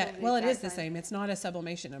same. Yeah, well, it is the same. It's not a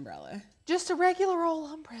sublimation umbrella. Just a regular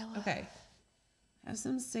old umbrella. Okay. Have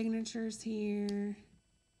some signatures here.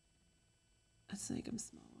 Let's make them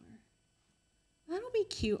smaller. That'll be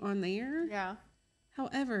cute on there. Yeah.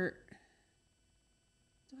 However,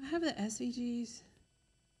 do I have the SVGs?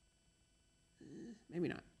 Maybe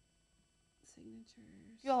not.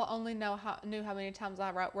 Signatures. You all only knew how many times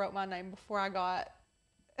I wrote my name before I got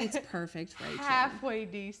It's perfect, Rachel. halfway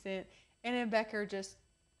decent. And then Becca just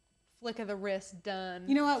flick of the wrist, done.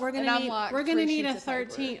 You know what? We're gonna need a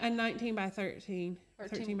paper. 19 by 13.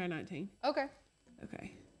 13 by 19. Okay.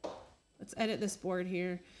 Okay. Let's edit this board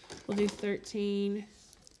here. We'll do 13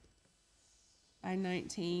 by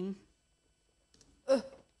 19. Ugh.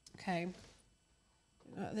 Okay.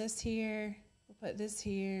 We got this here. We'll put this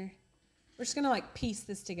here. We're just gonna like piece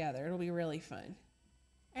this together. It'll be really fun.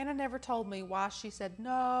 Anna never told me why she said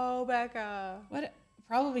no, Becca. What?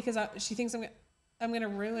 Probably because she thinks I'm gonna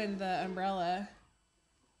ruin the umbrella.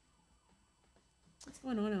 What's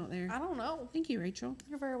going on out there? I don't know. Thank you, Rachel.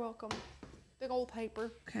 You're very welcome. Big old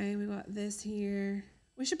paper. Okay, we got this here.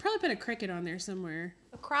 We should probably put a cricket on there somewhere.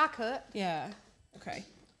 A cry cut. Yeah. Okay.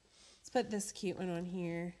 Let's put this cute one on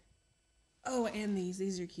here. Oh, and these.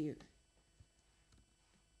 These are cute.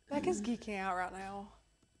 Becca's geeking out right now.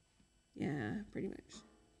 Yeah, pretty much.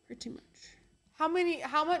 Pretty much.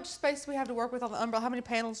 How much space do we have to work with on the umbrella? How many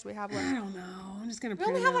panels do we have left? I don't know. I'm just gonna. We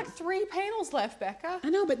only have like 3 panels left, Becca. I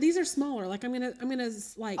know, but these are smaller. Like I'm gonna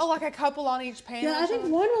like. Oh, like a couple on each panel. Yeah, I think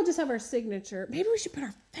one will just have our signature. Maybe we should put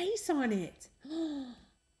our face on it.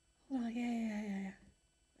 Oh yeah.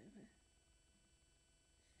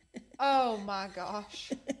 Oh my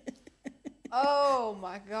gosh. Oh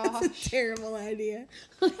my gosh. That's a terrible idea.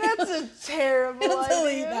 That's a terrible idea.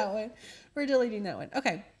 Delete that one. We're deleting that one.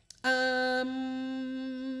 Okay.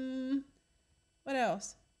 What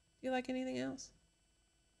else? Do you like anything else?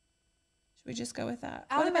 Should we just go with that?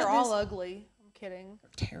 I think they're all ugly. I'm kidding.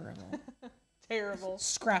 They're terrible. Terrible.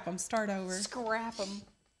 Scrap them. Start over. Scrap them.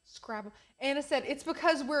 Anna said, it's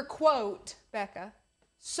because we're, quote, Becca,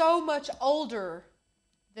 so much older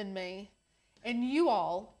than me, and you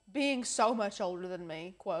all, being so much older than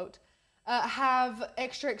me, quote, have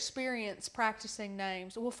extra experience practicing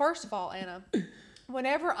names. Well, first of all, Anna,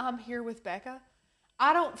 whenever I'm here with Becca,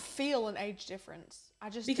 I don't feel an age difference. I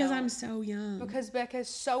just because don't. I'm so young. Because Becca's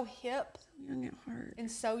so hip, so young at heart, and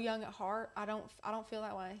so young at heart. I don't feel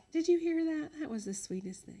that way. Did you hear that? That was the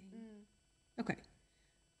sweetest thing. Okay,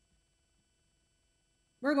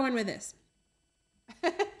 we're going with this.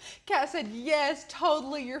 Kat said, yes,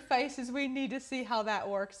 totally your faces. We need to see how that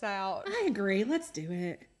works out. I agree. Let's do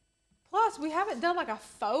it. Plus, we haven't done like a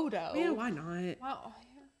photo. Yeah, why not? Wow.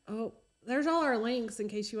 Oh, there's all our links in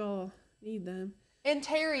case you all need them. And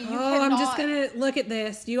Terry, you cannot. I'm just going to look at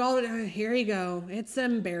this. You all, here you go. It's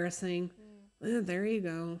embarrassing. There you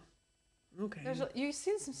go. Okay. You've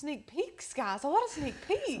seen some sneak peeks, guys. A lot of sneak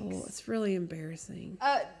peeks. Oh, it's really embarrassing.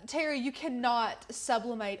 Terry, you cannot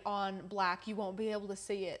sublimate on black. You won't be able to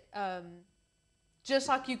see it. Just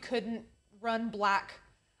like you couldn't run black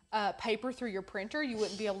paper through your printer, you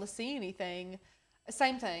wouldn't be able to see anything.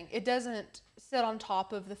 Same thing. It doesn't sit on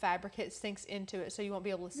top of the fabric. It sinks into it, so you won't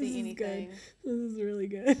be able to see anything. This is really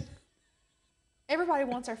good. Everybody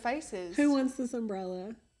wants our faces. Who wants this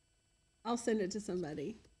umbrella? I'll send it to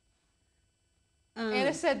somebody.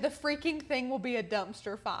 Anna said the freaking thing will be a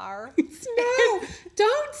dumpster fire. No,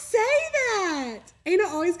 don't say that. Anna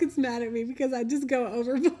always gets mad at me because I just go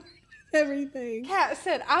overboard with everything. Kat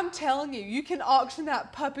said, I'm telling you, you can auction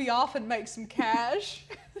that puppy off and make some cash.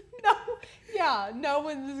 No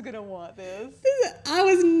one's going to want this. I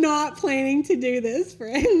was not planning to do this,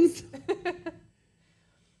 friends.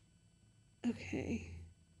 Okay.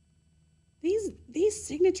 These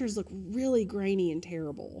signatures look really grainy and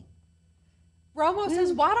terrible. Romo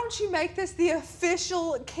says, why don't you make this the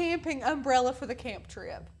official camping umbrella for the camp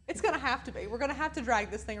trip? It's going to have to be. We're going to have to drag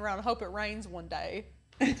this thing around and hope it rains one day.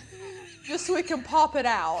 Just so we can pop it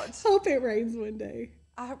out. Hope it rains one day.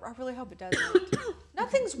 I really hope it doesn't.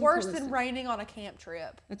 Nothing's worse than raining on a camp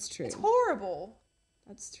trip. That's true. It's horrible.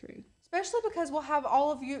 That's true. Especially because we'll have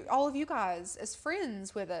all of you guys as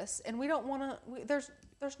friends with us, and we don't want to.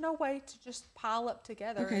 There's no way to just pile up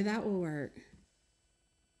together. Okay, that will work.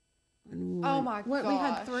 Oh my god! We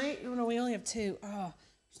had 3. No, we only have 2. Oh,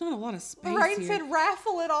 there's not a lot of space. Lorraine said,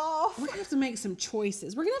 "Raffle it off." We're gonna have to make some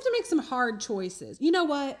choices. We're gonna have to make some hard choices. You know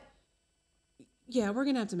what? Yeah, we're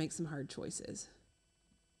gonna have to make some hard choices.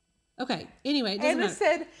 Okay. Anyway, Anna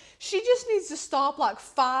said she just needs to stop like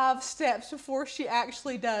 5 steps before she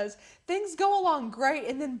actually does. Things go along great,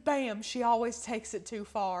 and then bam, she always takes it too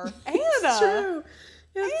far. Anna, it's true.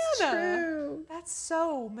 It's Anna, true. that's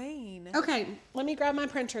so mean. Okay, let me grab my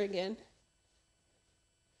printer again.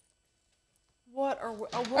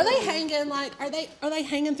 Are they hanging? Like, are they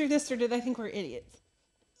hanging through this, or do they think we're idiots?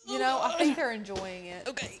 You know, I think they're enjoying it.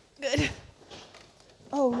 Okay, good.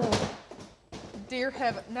 Oh no. Dear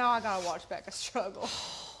heaven, now I gotta watch Becca struggle.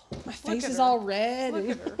 My face is all red. Look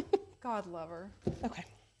at her. God love her. Okay.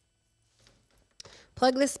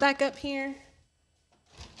 Plug this back up here.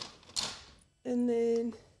 And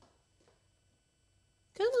then,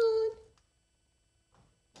 come on.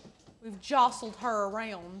 We've jostled her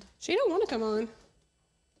around. She don't want to come on.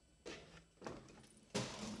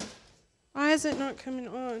 Why is it not coming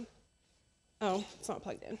on? Oh, it's not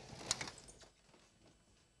plugged in.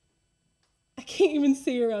 I can't even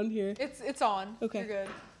see around here. It's on. Okay. You're good.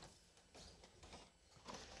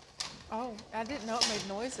 Oh, I didn't know it made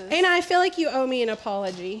noises. Anna, I feel like you owe me an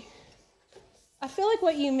apology. I feel like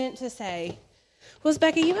what you meant to say was,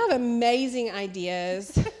 Becca, you have amazing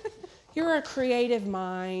ideas. You're a creative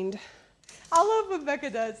mind. I love when Becca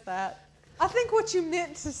does that. I think what you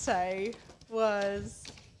meant to say was,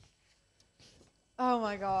 oh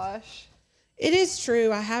my gosh. It is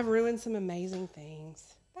true. I have ruined some amazing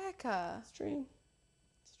things. Becca. It's true.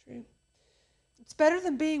 It's true. It's better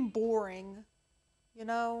than being boring, you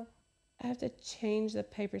know? I have to change the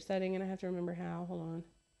paper setting, and I have to remember how. Hold on.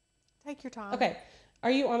 Take your time. Okay.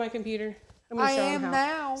 Are you on my computer? I am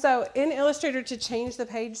now. So in Illustrator, to change the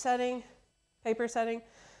page setting, paper setting,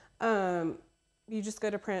 you just go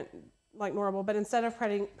to print like normal, but instead of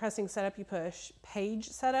pressing setup, you push page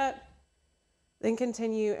setup, then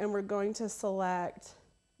continue, and we're going to select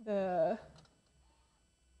the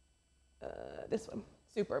this one,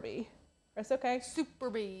 Super B. Press OK. Super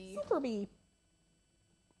B. Super B.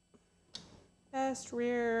 Best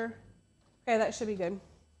rear. Okay, that should be good.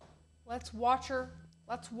 Let's watch her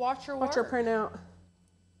work. Watch her print out.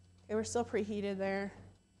 Okay, we're still preheated there.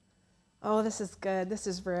 Oh, this is good. This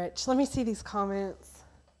is rich. Let me see these comments.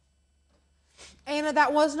 Anna,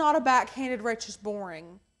 that was not a backhanded Rich is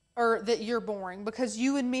boring. Or that you're boring. Because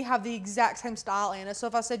you and me have the exact same style, Anna. So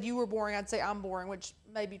if I said you were boring, I'd say I'm boring, which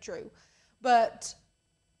may be true. But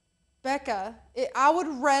Becca, I would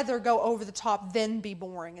rather go over the top than be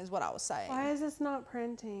boring is what I was saying. Why is this not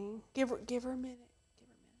printing? Give her a minute. Give her a minute.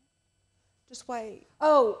 Just wait.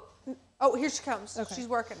 Oh, here she comes. Okay. She's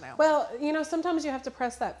working now. Well, you know, sometimes you have to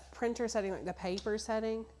press that printer setting, like the paper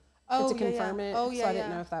setting, to confirm it. Oh, yeah, so I didn't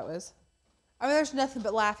know if that was. I mean, there's nothing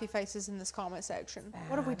but laughy faces in this comment section. Bad.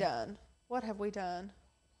 What have we done? What have we done?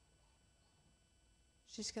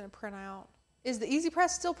 She's going to print out. Is the Easy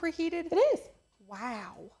Press still preheated? It is.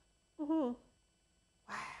 Wow. Mm-hmm.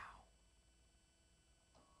 Wow.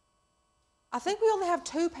 I think we only have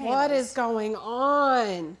 2 panels. What is going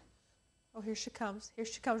on? Oh, here she comes. Here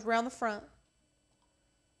she comes around the front.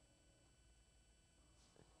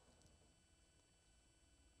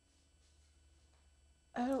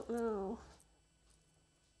 I don't know.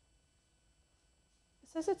 It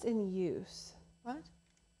says it's in use. What?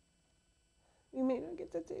 We may not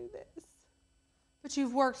get to do this. But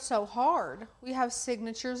you've worked so hard. We have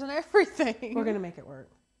signatures and everything. We're going to make it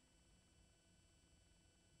work.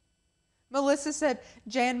 Melissa said,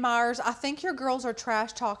 Jan Myers, I think your girls are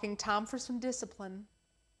trash talking. Time for some discipline.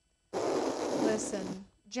 Listen,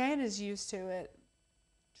 Jan is used to it.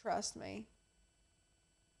 Trust me.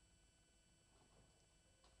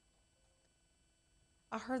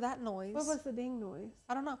 I heard that noise. What was the ding noise?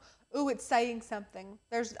 I don't know. Ooh, it's saying something.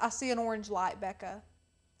 I see an orange light, Becca.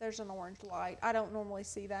 There's an orange light. I don't normally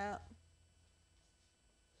see that.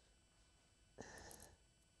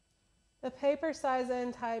 The paper size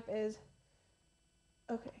and type is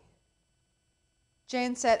okay.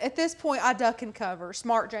 Jan said, at this point, I duck and cover.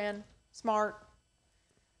 Smart, Jan. Smart.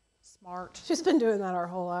 Smart. She's been doing that our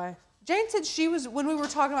whole life. Jan said when we were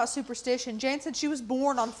talking about superstition, Jan said she was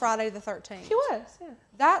born on Friday the 13th. She was, yeah.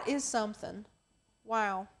 That is something.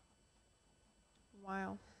 Wow.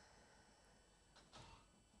 Wow.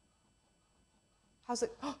 How's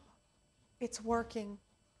it? Oh, it's working.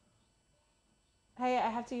 Hey, I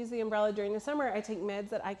have to use the umbrella during the summer. I take meds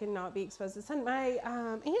that I cannot be exposed to sun. My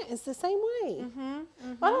aunt is the same way. Mm-hmm,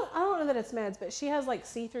 mm-hmm. Well, I don't know that it's meds, but she has like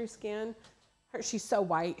see-through skin. She's so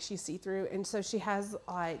white, she's see-through, and so she has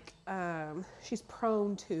like she's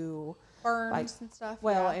prone to burns and stuff.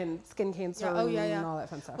 Well, yeah. And skin cancer and all that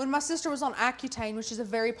fun stuff. When my sister was on Accutane, which is a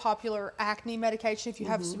very popular acne medication if you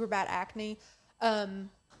have super bad acne,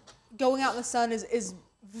 going out in the sun is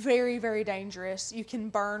very, very dangerous. You can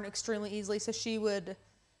burn extremely easily. So she would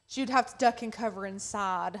have to duck and cover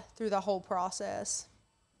inside through the whole process.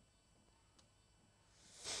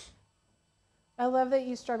 I love that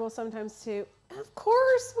you struggle sometimes too. Of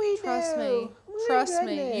course we do. Trust me. Trust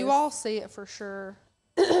me. You all see it for sure.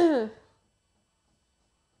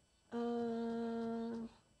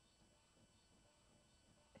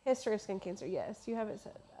 History of skin cancer. Yes, you have it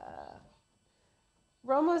said.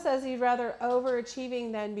 Romo says he'd rather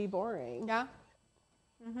overachieving than be boring. Yeah.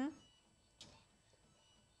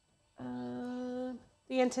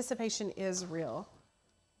 The anticipation is real.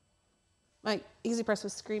 My Easy Press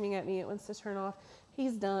was screaming at me. It wants to turn off.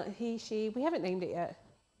 He's done. He, she. We haven't named it yet.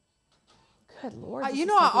 Good Lord. You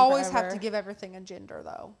know, I always have to give everything a gender,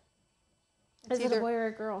 though. Is it a boy or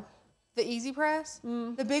a girl? The Easy Press?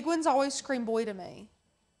 The big ones always scream boy to me.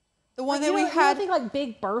 The one like, that we had. I think like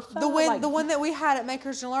Big Bertha. The one that we had at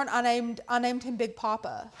Makers and Learn, I named him Big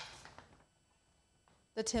Papa.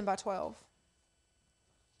 The 10 by 12.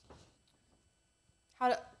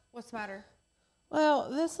 What's the matter? Well,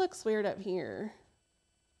 this looks weird up here.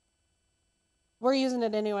 We're using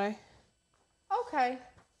it anyway. Okay.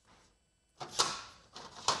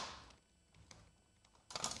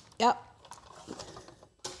 Yep.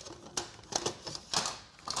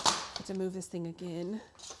 Have to move this thing again.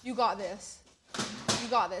 You got this. You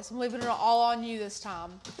got this. I'm leaving it all on you this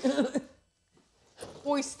time.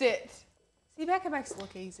 Hoist it. See, Becca makes it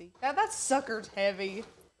look easy. That sucker's heavy.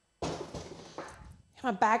 My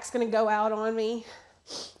back's going to go out on me.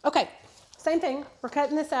 Okay, same thing. We're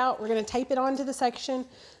cutting this out. We're going to tape it onto the section.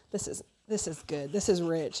 This is good. This is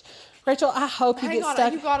rich. Rachel, I hope you get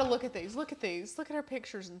stuck. You got to look at these. Look at these. Look at our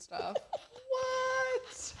pictures and stuff.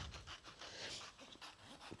 What?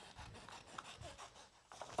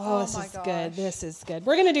 Oh, this is good. This is good.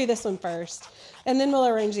 We're going to do this one first, and then we'll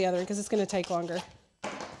arrange the other one because it's going to take longer.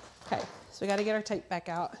 Okay, so we got to get our tape back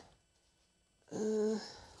out.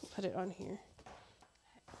 Put it on here.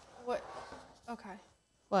 What? Okay.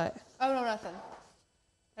 What? Oh, no, nothing.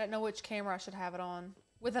 I don't know which camera I should have it on.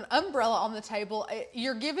 With an umbrella on the table,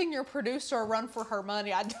 you're giving your producer a run for her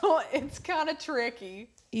money. It's kind of tricky.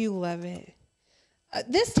 You love it.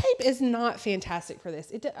 This tape is not fantastic for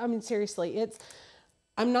this. I mean, seriously,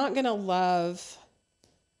 I'm not going to love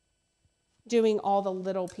doing all the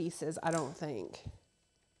little pieces, I don't think.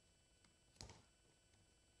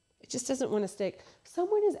 It just doesn't want to stick.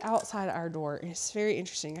 Someone is outside our door. It's very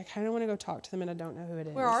interesting. I kind of want to go talk to them, and I don't know who it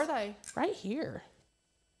is. Where are they? Right here.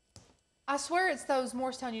 I swear it's those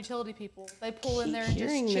Morristown utility people. They pull in there and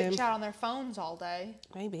just chit-chat on their phones all day.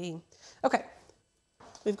 Maybe. Okay.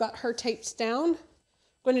 We've got her taped down.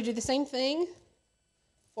 Going to do the same thing.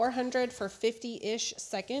 400 for 50-ish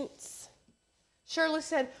seconds. Shirley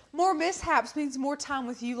said, more mishaps means more time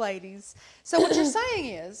with you ladies. So what you're saying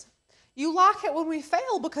is, you like it when we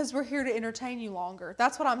fail because we're here to entertain you longer.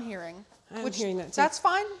 That's what I'm hearing. I'm hearing that too. That's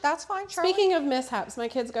fine. That's fine, Shirley. Speaking of mishaps, my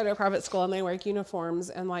kids go to a private school and they wear uniforms,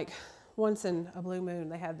 and like once in a blue moon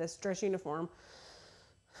they had this dress uniform,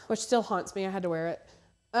 which still haunts me. I had to wear it.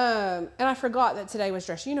 And I forgot that today was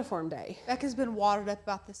dress uniform day. Becca's been watered up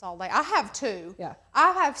about this all day. I have too. Yeah.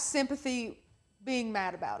 I have sympathy being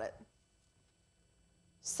mad about it.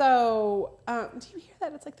 So, do you hear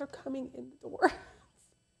that? It's like they're coming in the door.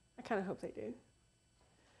 I kind of hope they do.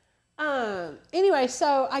 Anyway,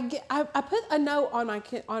 so I put a note on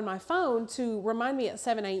my phone to remind me at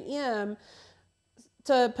 7 a.m.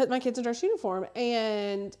 to put my kids in dress uniform.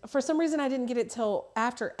 And for some reason, I didn't get it till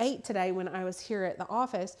after 8 today when I was here at the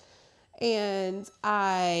office. And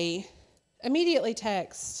I immediately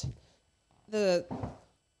text the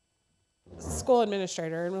school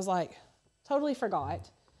administrator and was like, totally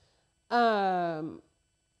forgot. Can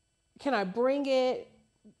I bring it?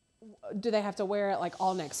 Do they have to wear it like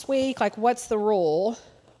all next week? Like, what's the rule?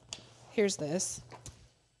 Here's this.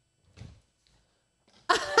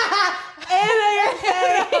 Anna, your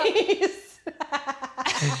face.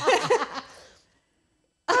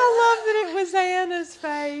 I love that it was Anna's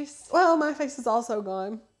face. Well, my face is also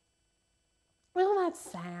gone. Well, that's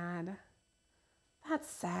sad. That's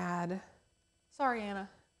sad. Sorry, Anna.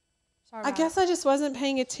 Sorry. I guess I just wasn't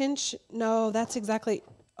paying attention. No, that's exactly.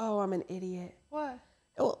 Oh, I'm an idiot. What?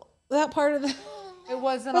 Well, that part of the. It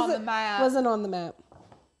wasn't on the map. Wasn't on the map.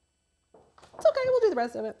 It's okay. We'll do the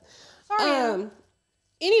rest of it. Sorry.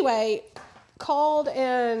 Anyway, called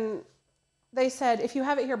and they said if you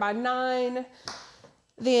have it here by 9,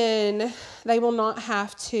 then they will not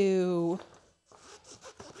have to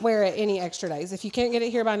wear it any extra days. If you can't get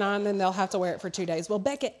it here by 9, then they'll have to wear it for 2 days. Well,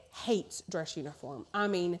 Becca hates dress uniform. I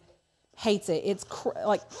mean, hates it. It's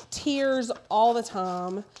like tears all the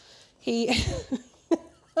time.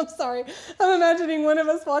 I'm sorry. I'm imagining one of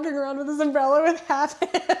us walking around with this umbrella with half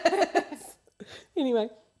hands. Anyway.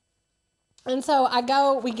 And so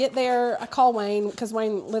we get there, I call Wayne because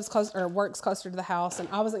Wayne lives close or works closer to the house, and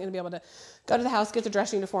I wasn't going to be able to go to the house, get the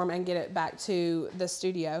dress uniform, and get it back to the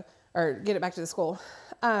studio or get it back to the school.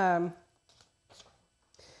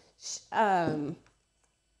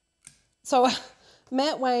 So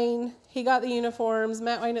met Wayne, he got the uniforms,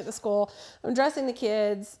 met Wayne at the school. I'm dressing the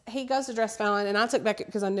kids. He goes to dress Fallon, and I took Becca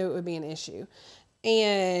because I knew it would be an issue.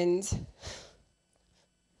 And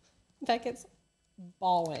Becca's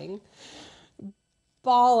bawling.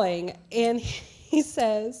 And he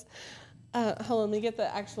says, hold on, let me get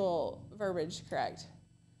the actual verbiage correct.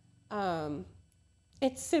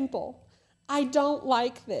 It's simple. I don't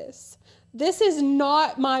like this. This is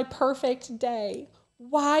not my perfect day.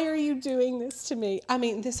 Why are you doing this to me? I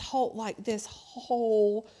mean, this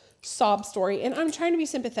whole sob story. And I'm trying to be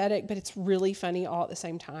sympathetic, but it's really funny all at the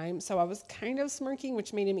same time. So I was kind of smirking,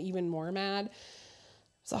 which made him even more mad.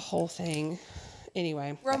 It's a whole thing.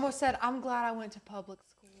 Anyway. Romo said, I'm glad I went to public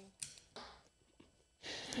school.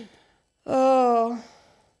 Oh.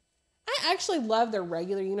 I actually love their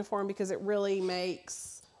regular uniform because it really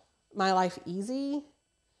makes my life easy.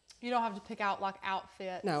 You don't have to pick out like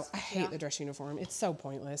outfits. No, I hate the dress uniform. It's so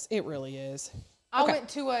pointless. It really is. I went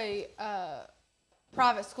to a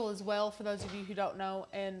private school as well, for those of you who don't know,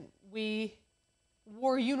 and we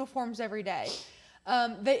wore uniforms every day.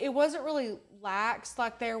 It wasn't really lax.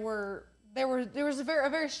 Like there was a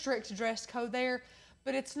very strict dress code there,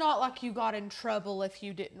 But it's not like you got in trouble if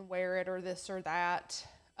you didn't wear it or this or that.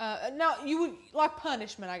 No, you would, like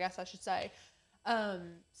punishment, I guess I should say.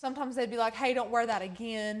 Sometimes they'd be like, hey, don't wear that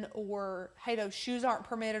again, or hey, those shoes aren't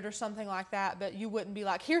permitted or something like that, but you wouldn't be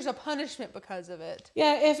like, here's a punishment because of it.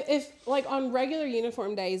 Yeah, if like on regular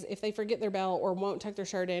uniform days, if they forget their belt or won't tuck their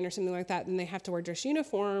shirt in or something like that, then they have to wear dress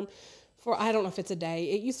uniform for, I don't know if it's a day.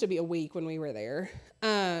 It used to be a week when we were there.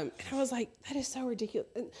 And I was like, that is so ridiculous.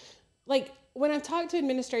 Like, when I've talked to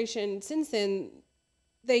administration since then,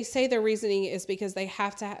 they say their reasoning is because they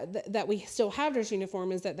have to, that we still have dress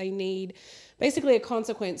uniform, is that they need basically a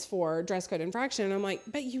consequence for dress code infraction. And I'm like,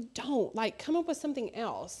 but you don't. Like, come up with something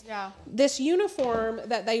else. Yeah. This uniform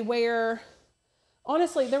that they wear,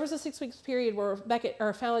 honestly, there was a 6 weeks period where Becca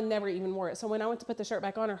or Fallon never even wore it. So when I went to put the shirt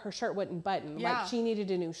back on her shirt wouldn't button. Yeah. Like, she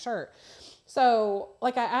needed a new shirt. So,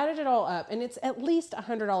 like, I added it all up, and it's at least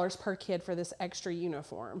 $100 per kid for this extra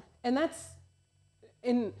uniform. And that's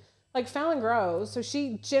in... Like, Fallon grows, so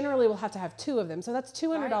she generally will have to have 2 of them. So that's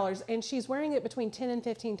 $200, right. And she's wearing it between 10 and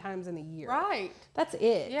 15 times in the year. Right. That's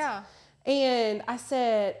it. Yeah. And I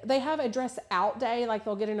said, they have a dress out day, like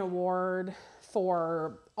they'll get an award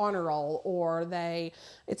for honor roll, or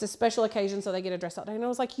it's a special occasion, so they get a dress out day. And I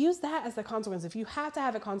was like, use that as the consequence. If you have to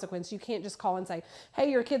have a consequence, you can't just call and say, hey,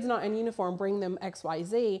 your kid's not in uniform, bring them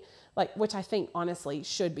XYZ, like, which I think honestly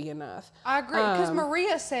should be enough. I agree, because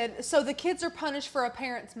Maria said, so the kids are punished for a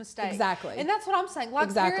parent's mistake. Exactly. And that's what I'm saying.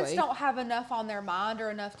 Like, parents don't have enough on their mind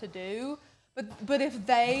or enough to do, but if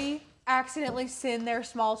they accidentally send their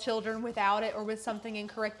small children without it or with something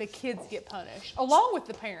incorrect, the kids get punished along with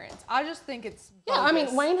the parents. I just think it's bogus. Yeah, I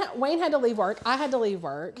mean, Wayne had to leave work. I had to leave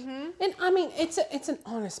work. Mm-hmm. And I mean, it's an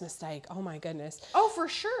honest mistake. Oh my goodness. Oh, for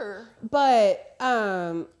sure. But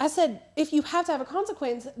I said, if you have to have a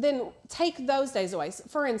consequence, then take those days away.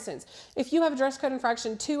 For instance, if you have a dress code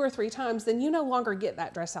infraction 2 or 3 times, then you no longer get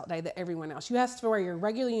that dress out day that everyone else. You have to wear your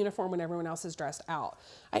regular uniform when everyone else is dressed out.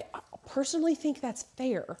 I personally think that's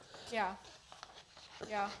fair. Yeah.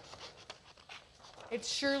 Yeah. It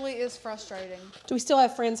surely is frustrating. Do we still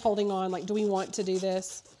have friends holding on? Like, do we want to do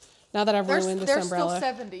this? Now that I've ruined this umbrella.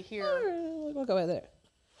 There's still 70 here. We'll go with it.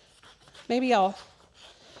 Maybe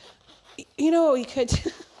you know what we could do?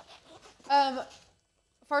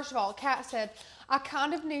 First of all, Kat said, I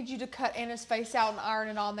kind of need you to cut Anna's face out and iron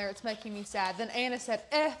it on there. It's making me sad. Then Anna said,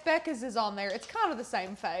 Becca's is on there. It's kind of the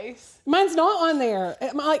same face. Mine's not on there.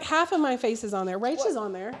 Like, half of my face is on there. Rach is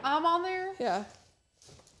on there. I'm on there? Yeah.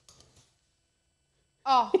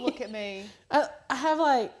 Oh, look at me. I have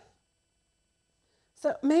like,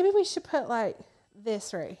 so maybe we should put like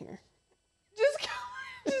this right here.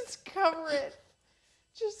 Just cover it.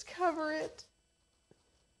 Just cover it.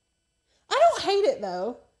 I don't hate it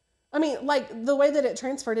though. I mean, like, the way that it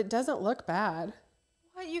transferred, it doesn't look bad.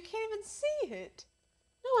 What? You can't even see it.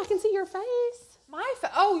 No, I can see your face.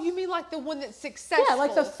 Oh, you mean like the one that's successful? Yeah,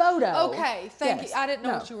 like the photo. Okay, thank you. I didn't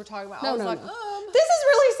know what you were talking about. I was like, This is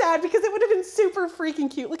really sad because it would have been super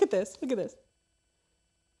freaking cute. Look at this. Look at this.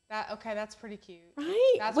 Okay, that's pretty cute.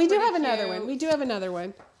 Right? We do have another one. We do have another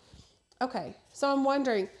one. Okay, so I'm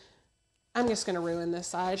wondering, I'm just going to ruin this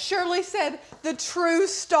side. Shirley said, the true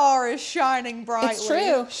star is shining brightly. It's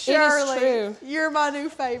true. Shirley, it is true. You're my new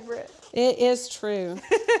favorite. It is true.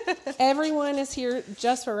 Everyone is here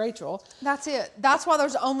just for Rachel. That's it. That's why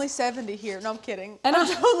there's only 70 here. No, I'm kidding. And I'm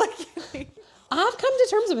totally kidding. I've come to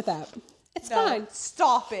terms with that. It's fine.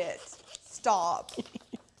 Stop it. Stop.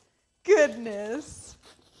 Goodness.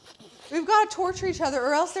 We've got to torture each other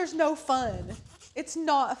or else there's no fun. It's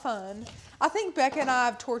not fun. I think Becca and I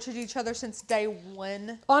have tortured each other since day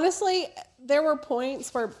 1. Honestly, there were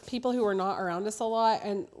points where people who were not around us a lot,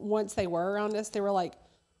 and once they were around us, they were like,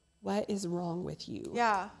 what is wrong with you?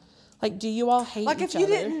 Yeah. Like, do you all hate each other? Like, if you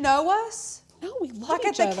didn't know us. No, we love like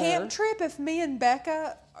each other. Like at the camp trip, if me and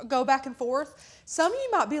Becca go back and forth, some of you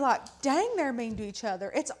might be like, dang, they're mean to each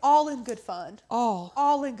other. It's all in good fun.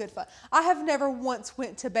 All in good fun. I have never once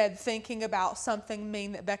went to bed thinking about something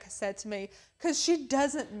mean that Becca said to me because she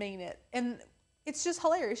doesn't mean it. And it's just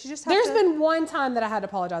hilarious. You just have There's been one time that I had to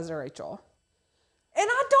apologize to Rachel. And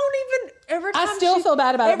I don't even, every time I still feel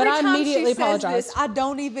bad about it, but I immediately apologize. I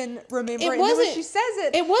don't even remember it. And then when she says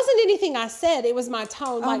it. It wasn't anything I said. It was my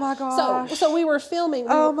tone. Oh my gosh. So we were filming.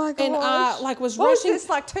 Oh my gosh. And I was rushing. Was this,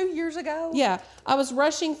 like 2 years ago? Yeah. I was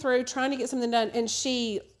rushing through trying to get something done. And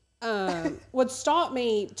she would stop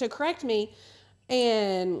me to correct me.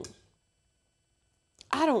 And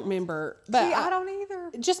I don't remember. But I don't either.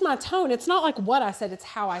 Just my tone. It's not like what I said. It's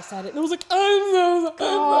how I said it. And I was like, I'm so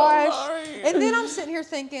sorry. And then I'm sitting here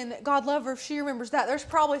thinking, God love her if she remembers that. There's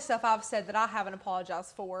probably stuff I've said that I haven't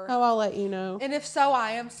apologized for. Oh, I'll let you know. And if so,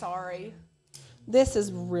 I am sorry. This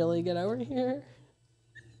is really good over here.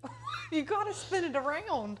 You gotta spin it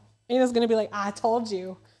around. Anna's gonna be like, I told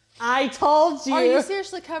you. I told you. Are you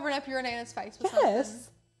seriously covering up your and Anna's face with Yes. something?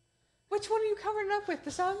 Which one are you covering it up with?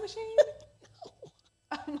 The sewing machine?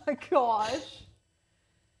 Oh my gosh.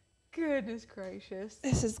 Goodness gracious.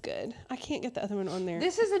 This is good. I can't get the other one on there.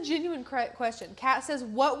 This is a genuine question. Kat says,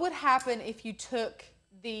 what would happen if you took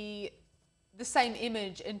the same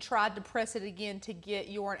image and tried to press it again to get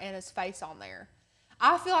your and Anna's face on there?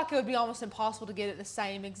 I feel like it would be almost impossible to get it the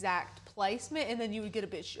same exact placement, and then you would get a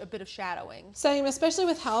bit of shadowing. Same, especially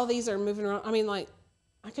with how these are moving around. I mean, like,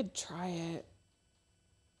 I could try it.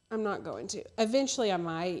 I'm not going to. Eventually, I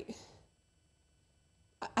might.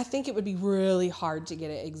 I think it would be really hard to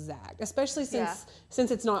get it exact, especially since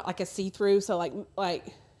it's not like a see-through. So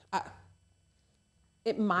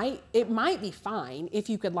it might be fine if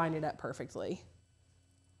you could line it up perfectly.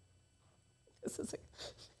 This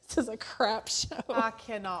is a crap show. I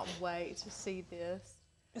cannot wait to see this.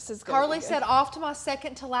 This is Carly said, off to my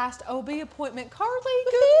second to last OB appointment. Carly,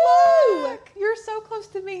 good luck. You're so close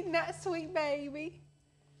to meeting that sweet baby.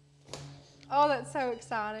 Oh, that's so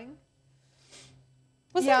exciting.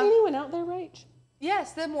 Was there anyone out there, Rach?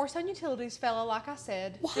 Yes, the Moorstone Utilities fella, like I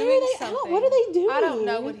said. Why are they out? What are they doing? I don't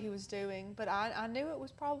know what he was doing, but I knew it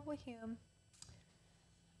was probably him.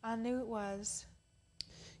 I knew it was.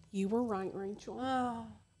 You were right, Rachel. Oh,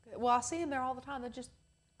 good. Well, I see them there all the time. They're just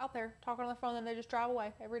out there talking on the phone, and they just drive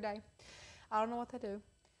away every day. I don't know what they do.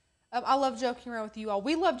 I love joking around with you all.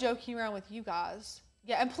 We love joking around with you guys.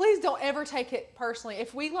 Yeah, and please don't ever take it personally.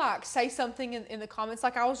 If we say something in the comments,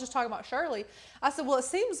 like I was just talking about Shirley, I said, well, it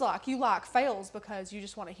seems like you fails because you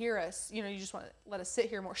just want to hear us. You just want to let us sit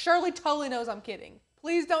here more. Shirley totally knows I'm kidding.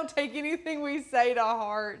 Please don't take anything we say to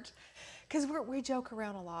heart, because we joke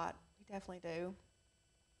around a lot. We definitely do.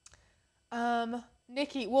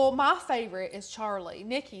 Nikki, well, my favorite is Charlie.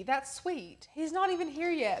 Nikki, that's sweet. He's not even here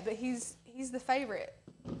yet, but he's the favorite.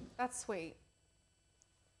 That's sweet.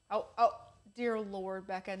 Oh. Dear Lord,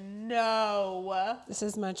 Becca, no. This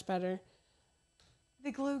is much better.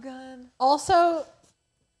 The glue gun. Also,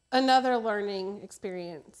 another learning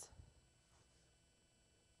experience.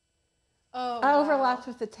 Oh, I overlapped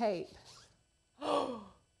with the tape. Oh, look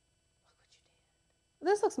what you did.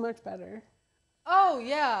 This looks much better. Oh,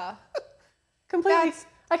 yeah.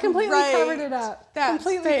 I completely covered it up.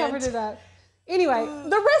 Covered it up. Anyway, the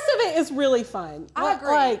rest of it is really fun. I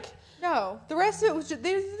agree. No, the rest of it was just,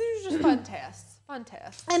 these were just fun tests. Fun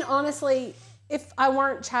tests. And honestly, if I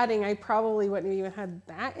weren't chatting, I probably wouldn't have even had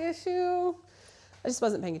that issue. I just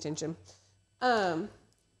wasn't paying attention. But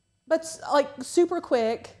super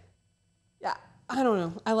quick. Yeah, I don't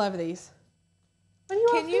know. I love these. What do you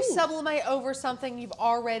Can you sublimate over something you've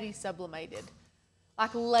already sublimated?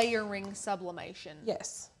 Like layering sublimation.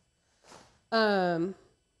 Yes. You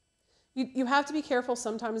have to be careful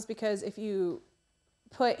sometimes, because if you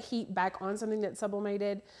put heat back on something that's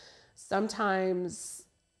sublimated, sometimes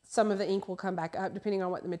some of the ink will come back up depending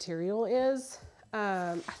on what the material is.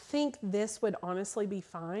 I think this would honestly be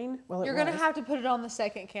fine. Well, you're going to have to put it on the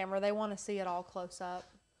second camera. They want to see it all close up.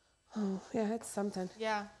 Oh, yeah, it's something.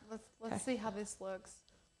 Yeah, let's see how this looks.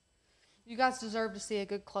 You guys deserve to see a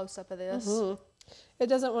good close up of this. Mm-hmm. It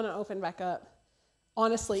doesn't want to open back up.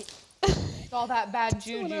 Honestly. All that bad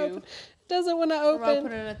juju. Doesn't want to open. From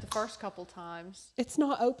opening it the first couple times. It's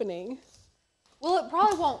not opening. Well, it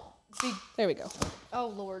probably won't be. There we go. Oh,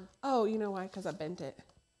 Lord. Oh, you know why? Because I bent it.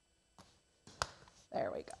 There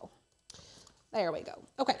we go. There we go.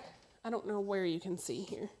 Okay. I don't know where you can see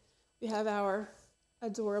here. We have our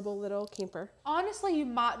adorable little camper. Honestly, you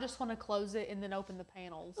might just want to close it and then open the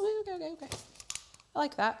panels. Okay. I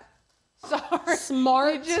like that. Sorry.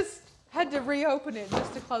 Smart. You just had to reopen it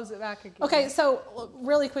just to close it back again. Okay, so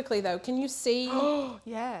really quickly though, can you see?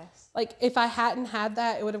 Yes. Like if I hadn't had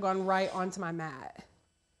that, it would have gone right onto my mat.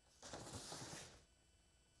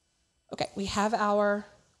 Okay, we have our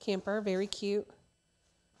camper, very cute.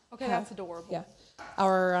 Okay, that's adorable. Yeah.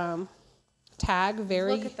 Our tag,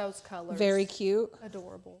 Look at those colors. Very cute.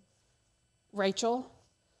 Adorable. Rachel,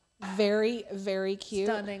 very, very cute.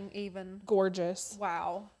 Stunning even. Gorgeous.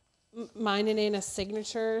 Wow. Mine and Anna's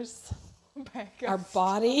signatures. Becca. Our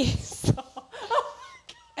bodies.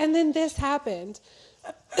 And then this happened.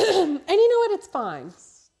 And you know what? It's fine.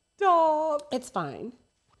 Stop. It's fine.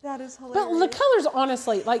 That is hilarious. But the colors,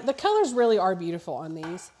 honestly, the colors really are beautiful on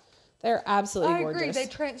these. They're absolutely gorgeous. I agree. They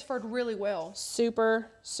transferred really well. Super,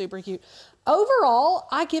 super cute. Overall,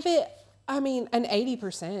 I give it, an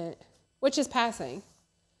 80%, which is passing.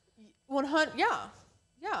 100,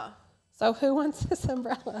 yeah. So who wants this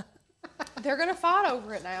umbrella? They're going to fight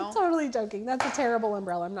over it now. I'm totally joking. That's a terrible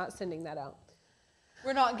umbrella. I'm not sending that out.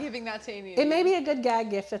 We're not giving that to any of It you. may be a good gag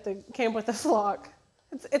gift at the camp with the flock.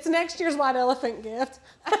 It's next year's white elephant gift.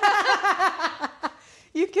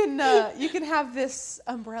 You can have this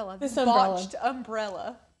umbrella. This botched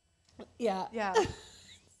umbrella. Yeah. Yeah.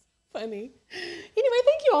 Funny. Anyway,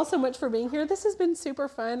 thank you all so much for being here. This has been super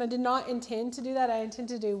fun. I did not intend to do that. I intend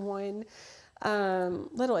to do one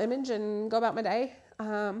little image and go about my day.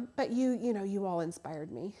 But you all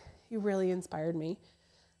inspired me. You really inspired me.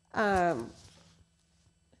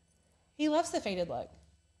 He loves the faded look.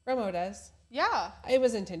 Romo does. Yeah. It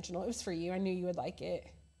was intentional. It was for you. I knew you would like it.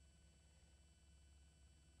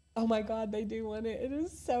 Oh my God, they do want it. It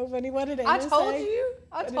is so funny. What did Anna say? I told you.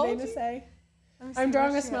 What did Anna say? I'm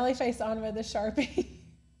drawing a smiley face on with a Sharpie.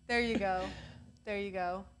 There you go. There you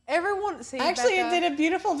go. Everyone, see, actually, Becca, it did a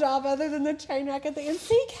beautiful job other than the train wreck at the end.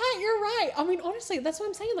 See, Kat, you're right. I mean, honestly, that's what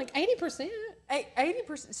I'm saying. Like 80%.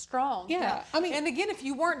 80% strong. Yeah. I mean, and again, if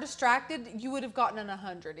you weren't distracted, you would have gotten an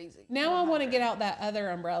 100 easy. Now I want to get out that other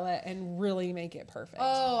umbrella and really make it perfect.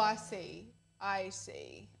 Oh, I see. I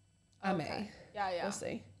see. I may. Yeah. We'll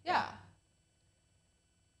see. Yeah.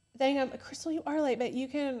 Dang, Crystal, you are late, but you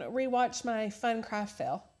can rewatch my fun craft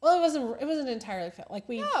fail. Well, it wasn't entirely fail. Like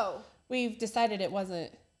we've decided it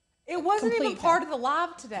wasn't. It wasn't even part of the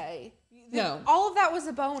live today. No. All of that was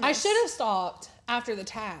a bonus. I should have stopped after the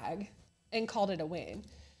tag and called it a win.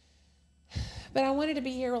 But I wanted to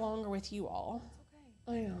be here longer with you all. It's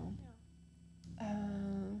okay. I know. Yeah.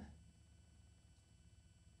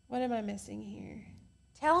 What am I missing here?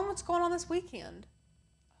 Tell them what's going on this weekend.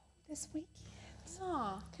 This weekend?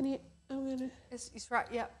 Yeah. Can you? I'm gonna. It's right.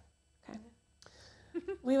 Yep. Okay.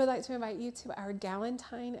 We would like to invite you to our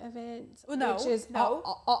Galentine event, no, which is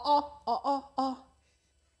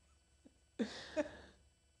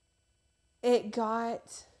It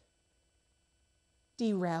got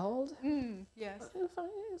derailed. Yes.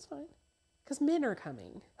 It's fine. Because men are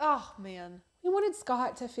coming. Oh man. We wanted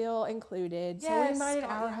Scott to feel included, so we invited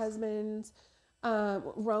our husbands.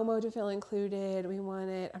 Romo to feel included. We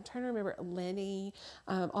wanted, I'm trying to remember, Lenny,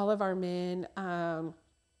 all of our men,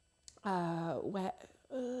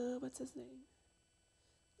 what's his name?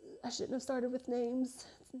 I shouldn't have started with names.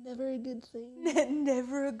 It's never a good thing.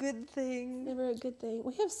 Never a good thing. Never a good thing.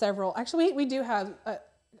 We have several. Actually, we do have a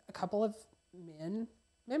couple of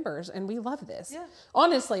members, and we love this. Yeah.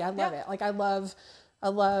 Honestly, I love it. Like I love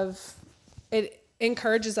it.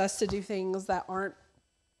 Encourages us to do things that aren't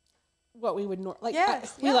what we would normally,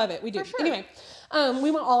 we love it. We do. Sure. Anyway,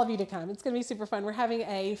 we want all of you to come. It's going to be super fun. We're having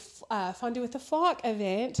a Fondue with the Flock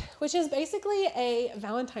event, which is basically a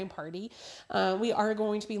Valentine party. We are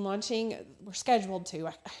going to be launching, we're scheduled to,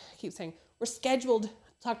 I keep saying, we're scheduled,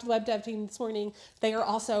 talked to the web dev team this morning. They are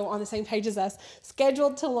also on the same page as us,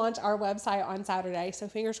 scheduled to launch our website on Saturday. So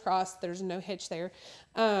fingers crossed, there's no hitch there.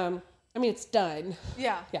 I mean, it's done.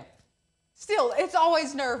 Yeah. Yeah. Still, it's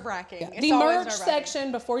always nerve-wracking. Yeah. The merch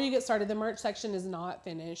section, before you get started, the merch section is not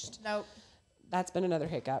finished. Nope. That's been another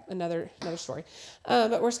hiccup, another story.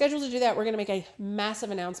 But we're scheduled to do that. We're going to make a massive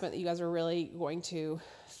announcement that you guys are really going to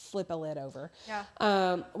flip a lid over.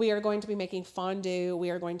 Yeah. We are going to be making fondue. We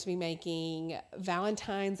are going to be making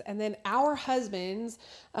Valentine's. And then our husbands,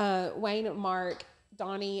 Wayne, Mark,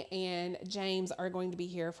 Donnie, and James are going to be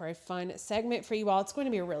here for a fun segment for you all. It's going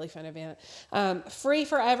to be a really fun event. Free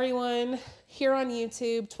for everyone here on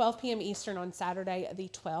YouTube, 12 p.m. Eastern on Saturday the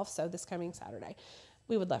 12th. So this coming Saturday.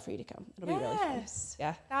 We would love for you to come. It'll be really fun.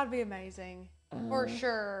 Yeah. That would be amazing. For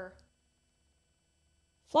sure.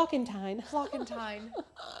 Flockentine. Flockentine.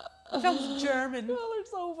 Sounds German. Oh, they're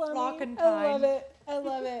so funny. Flockentine. I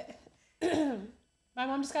love it. My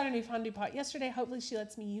mom just got a new fondue pot yesterday. Hopefully she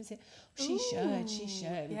lets me use it. She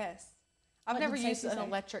should. Yes. I've never used an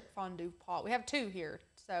electric fondue pot. We have two here,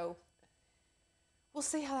 so we'll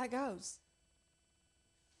see how that goes.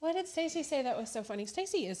 What did Stacy say that was so funny?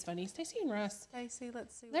 Stacy is funny. Stacy and Russ. Stacy,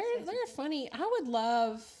 let's see. They're funny. I would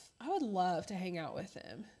love to hang out with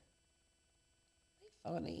them.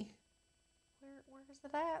 They're funny. Where's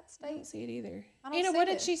it at, Stacy? I don't see it either. Anna, what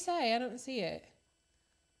did she say? I don't see it.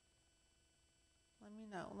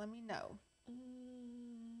 Let me know.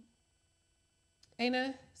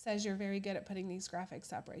 Anna says you're very good at putting these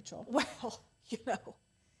graphics up, Rachel. Well,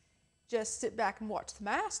 just sit back and watch the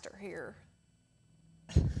master here.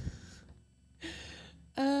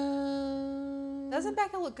 Doesn't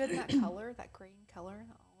Becca look good in that color, that green color?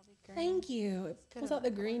 Green? Thank you. It pulls out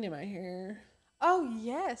the green in my hair. Oh,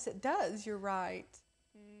 yes, it does. You're right.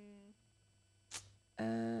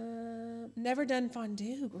 Never done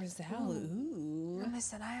fondue, Grizel. Ooh. You're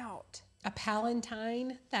missing out. A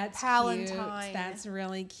Palantine? That's Palantine. Cute. That's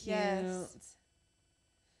really cute. Yes.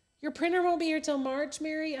 Your printer won't be here till March,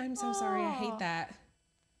 Mary? I'm so sorry. I hate that.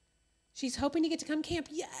 She's hoping to get to come camp.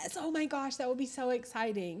 Yes. Oh my gosh, that would be so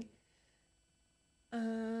exciting.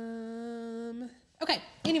 Okay.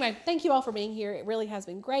 Anyway, thank you all for being here. It really has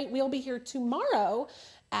been great. We'll be here tomorrow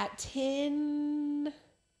at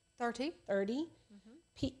 10:30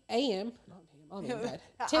 a.m. I'll be in bed.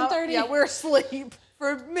 10:30. Yeah, we're asleep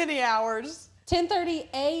for many hours. 10:30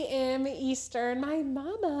 a.m. Eastern. My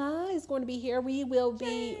mama is going to be here. We will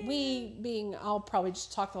be, I'll probably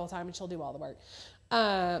just talk the whole time and she'll do all the work.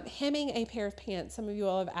 Hemming a pair of pants. Some of you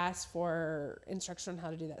all have asked for instruction on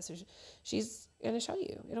how to do that. So she's going to show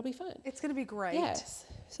you. It'll be fun. It's going to be great. Yes.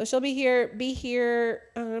 So she'll be here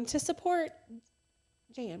to support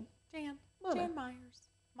Jan Myers.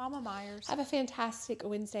 Mama Myers. Have a fantastic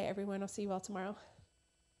Wednesday, everyone. I'll see you all tomorrow.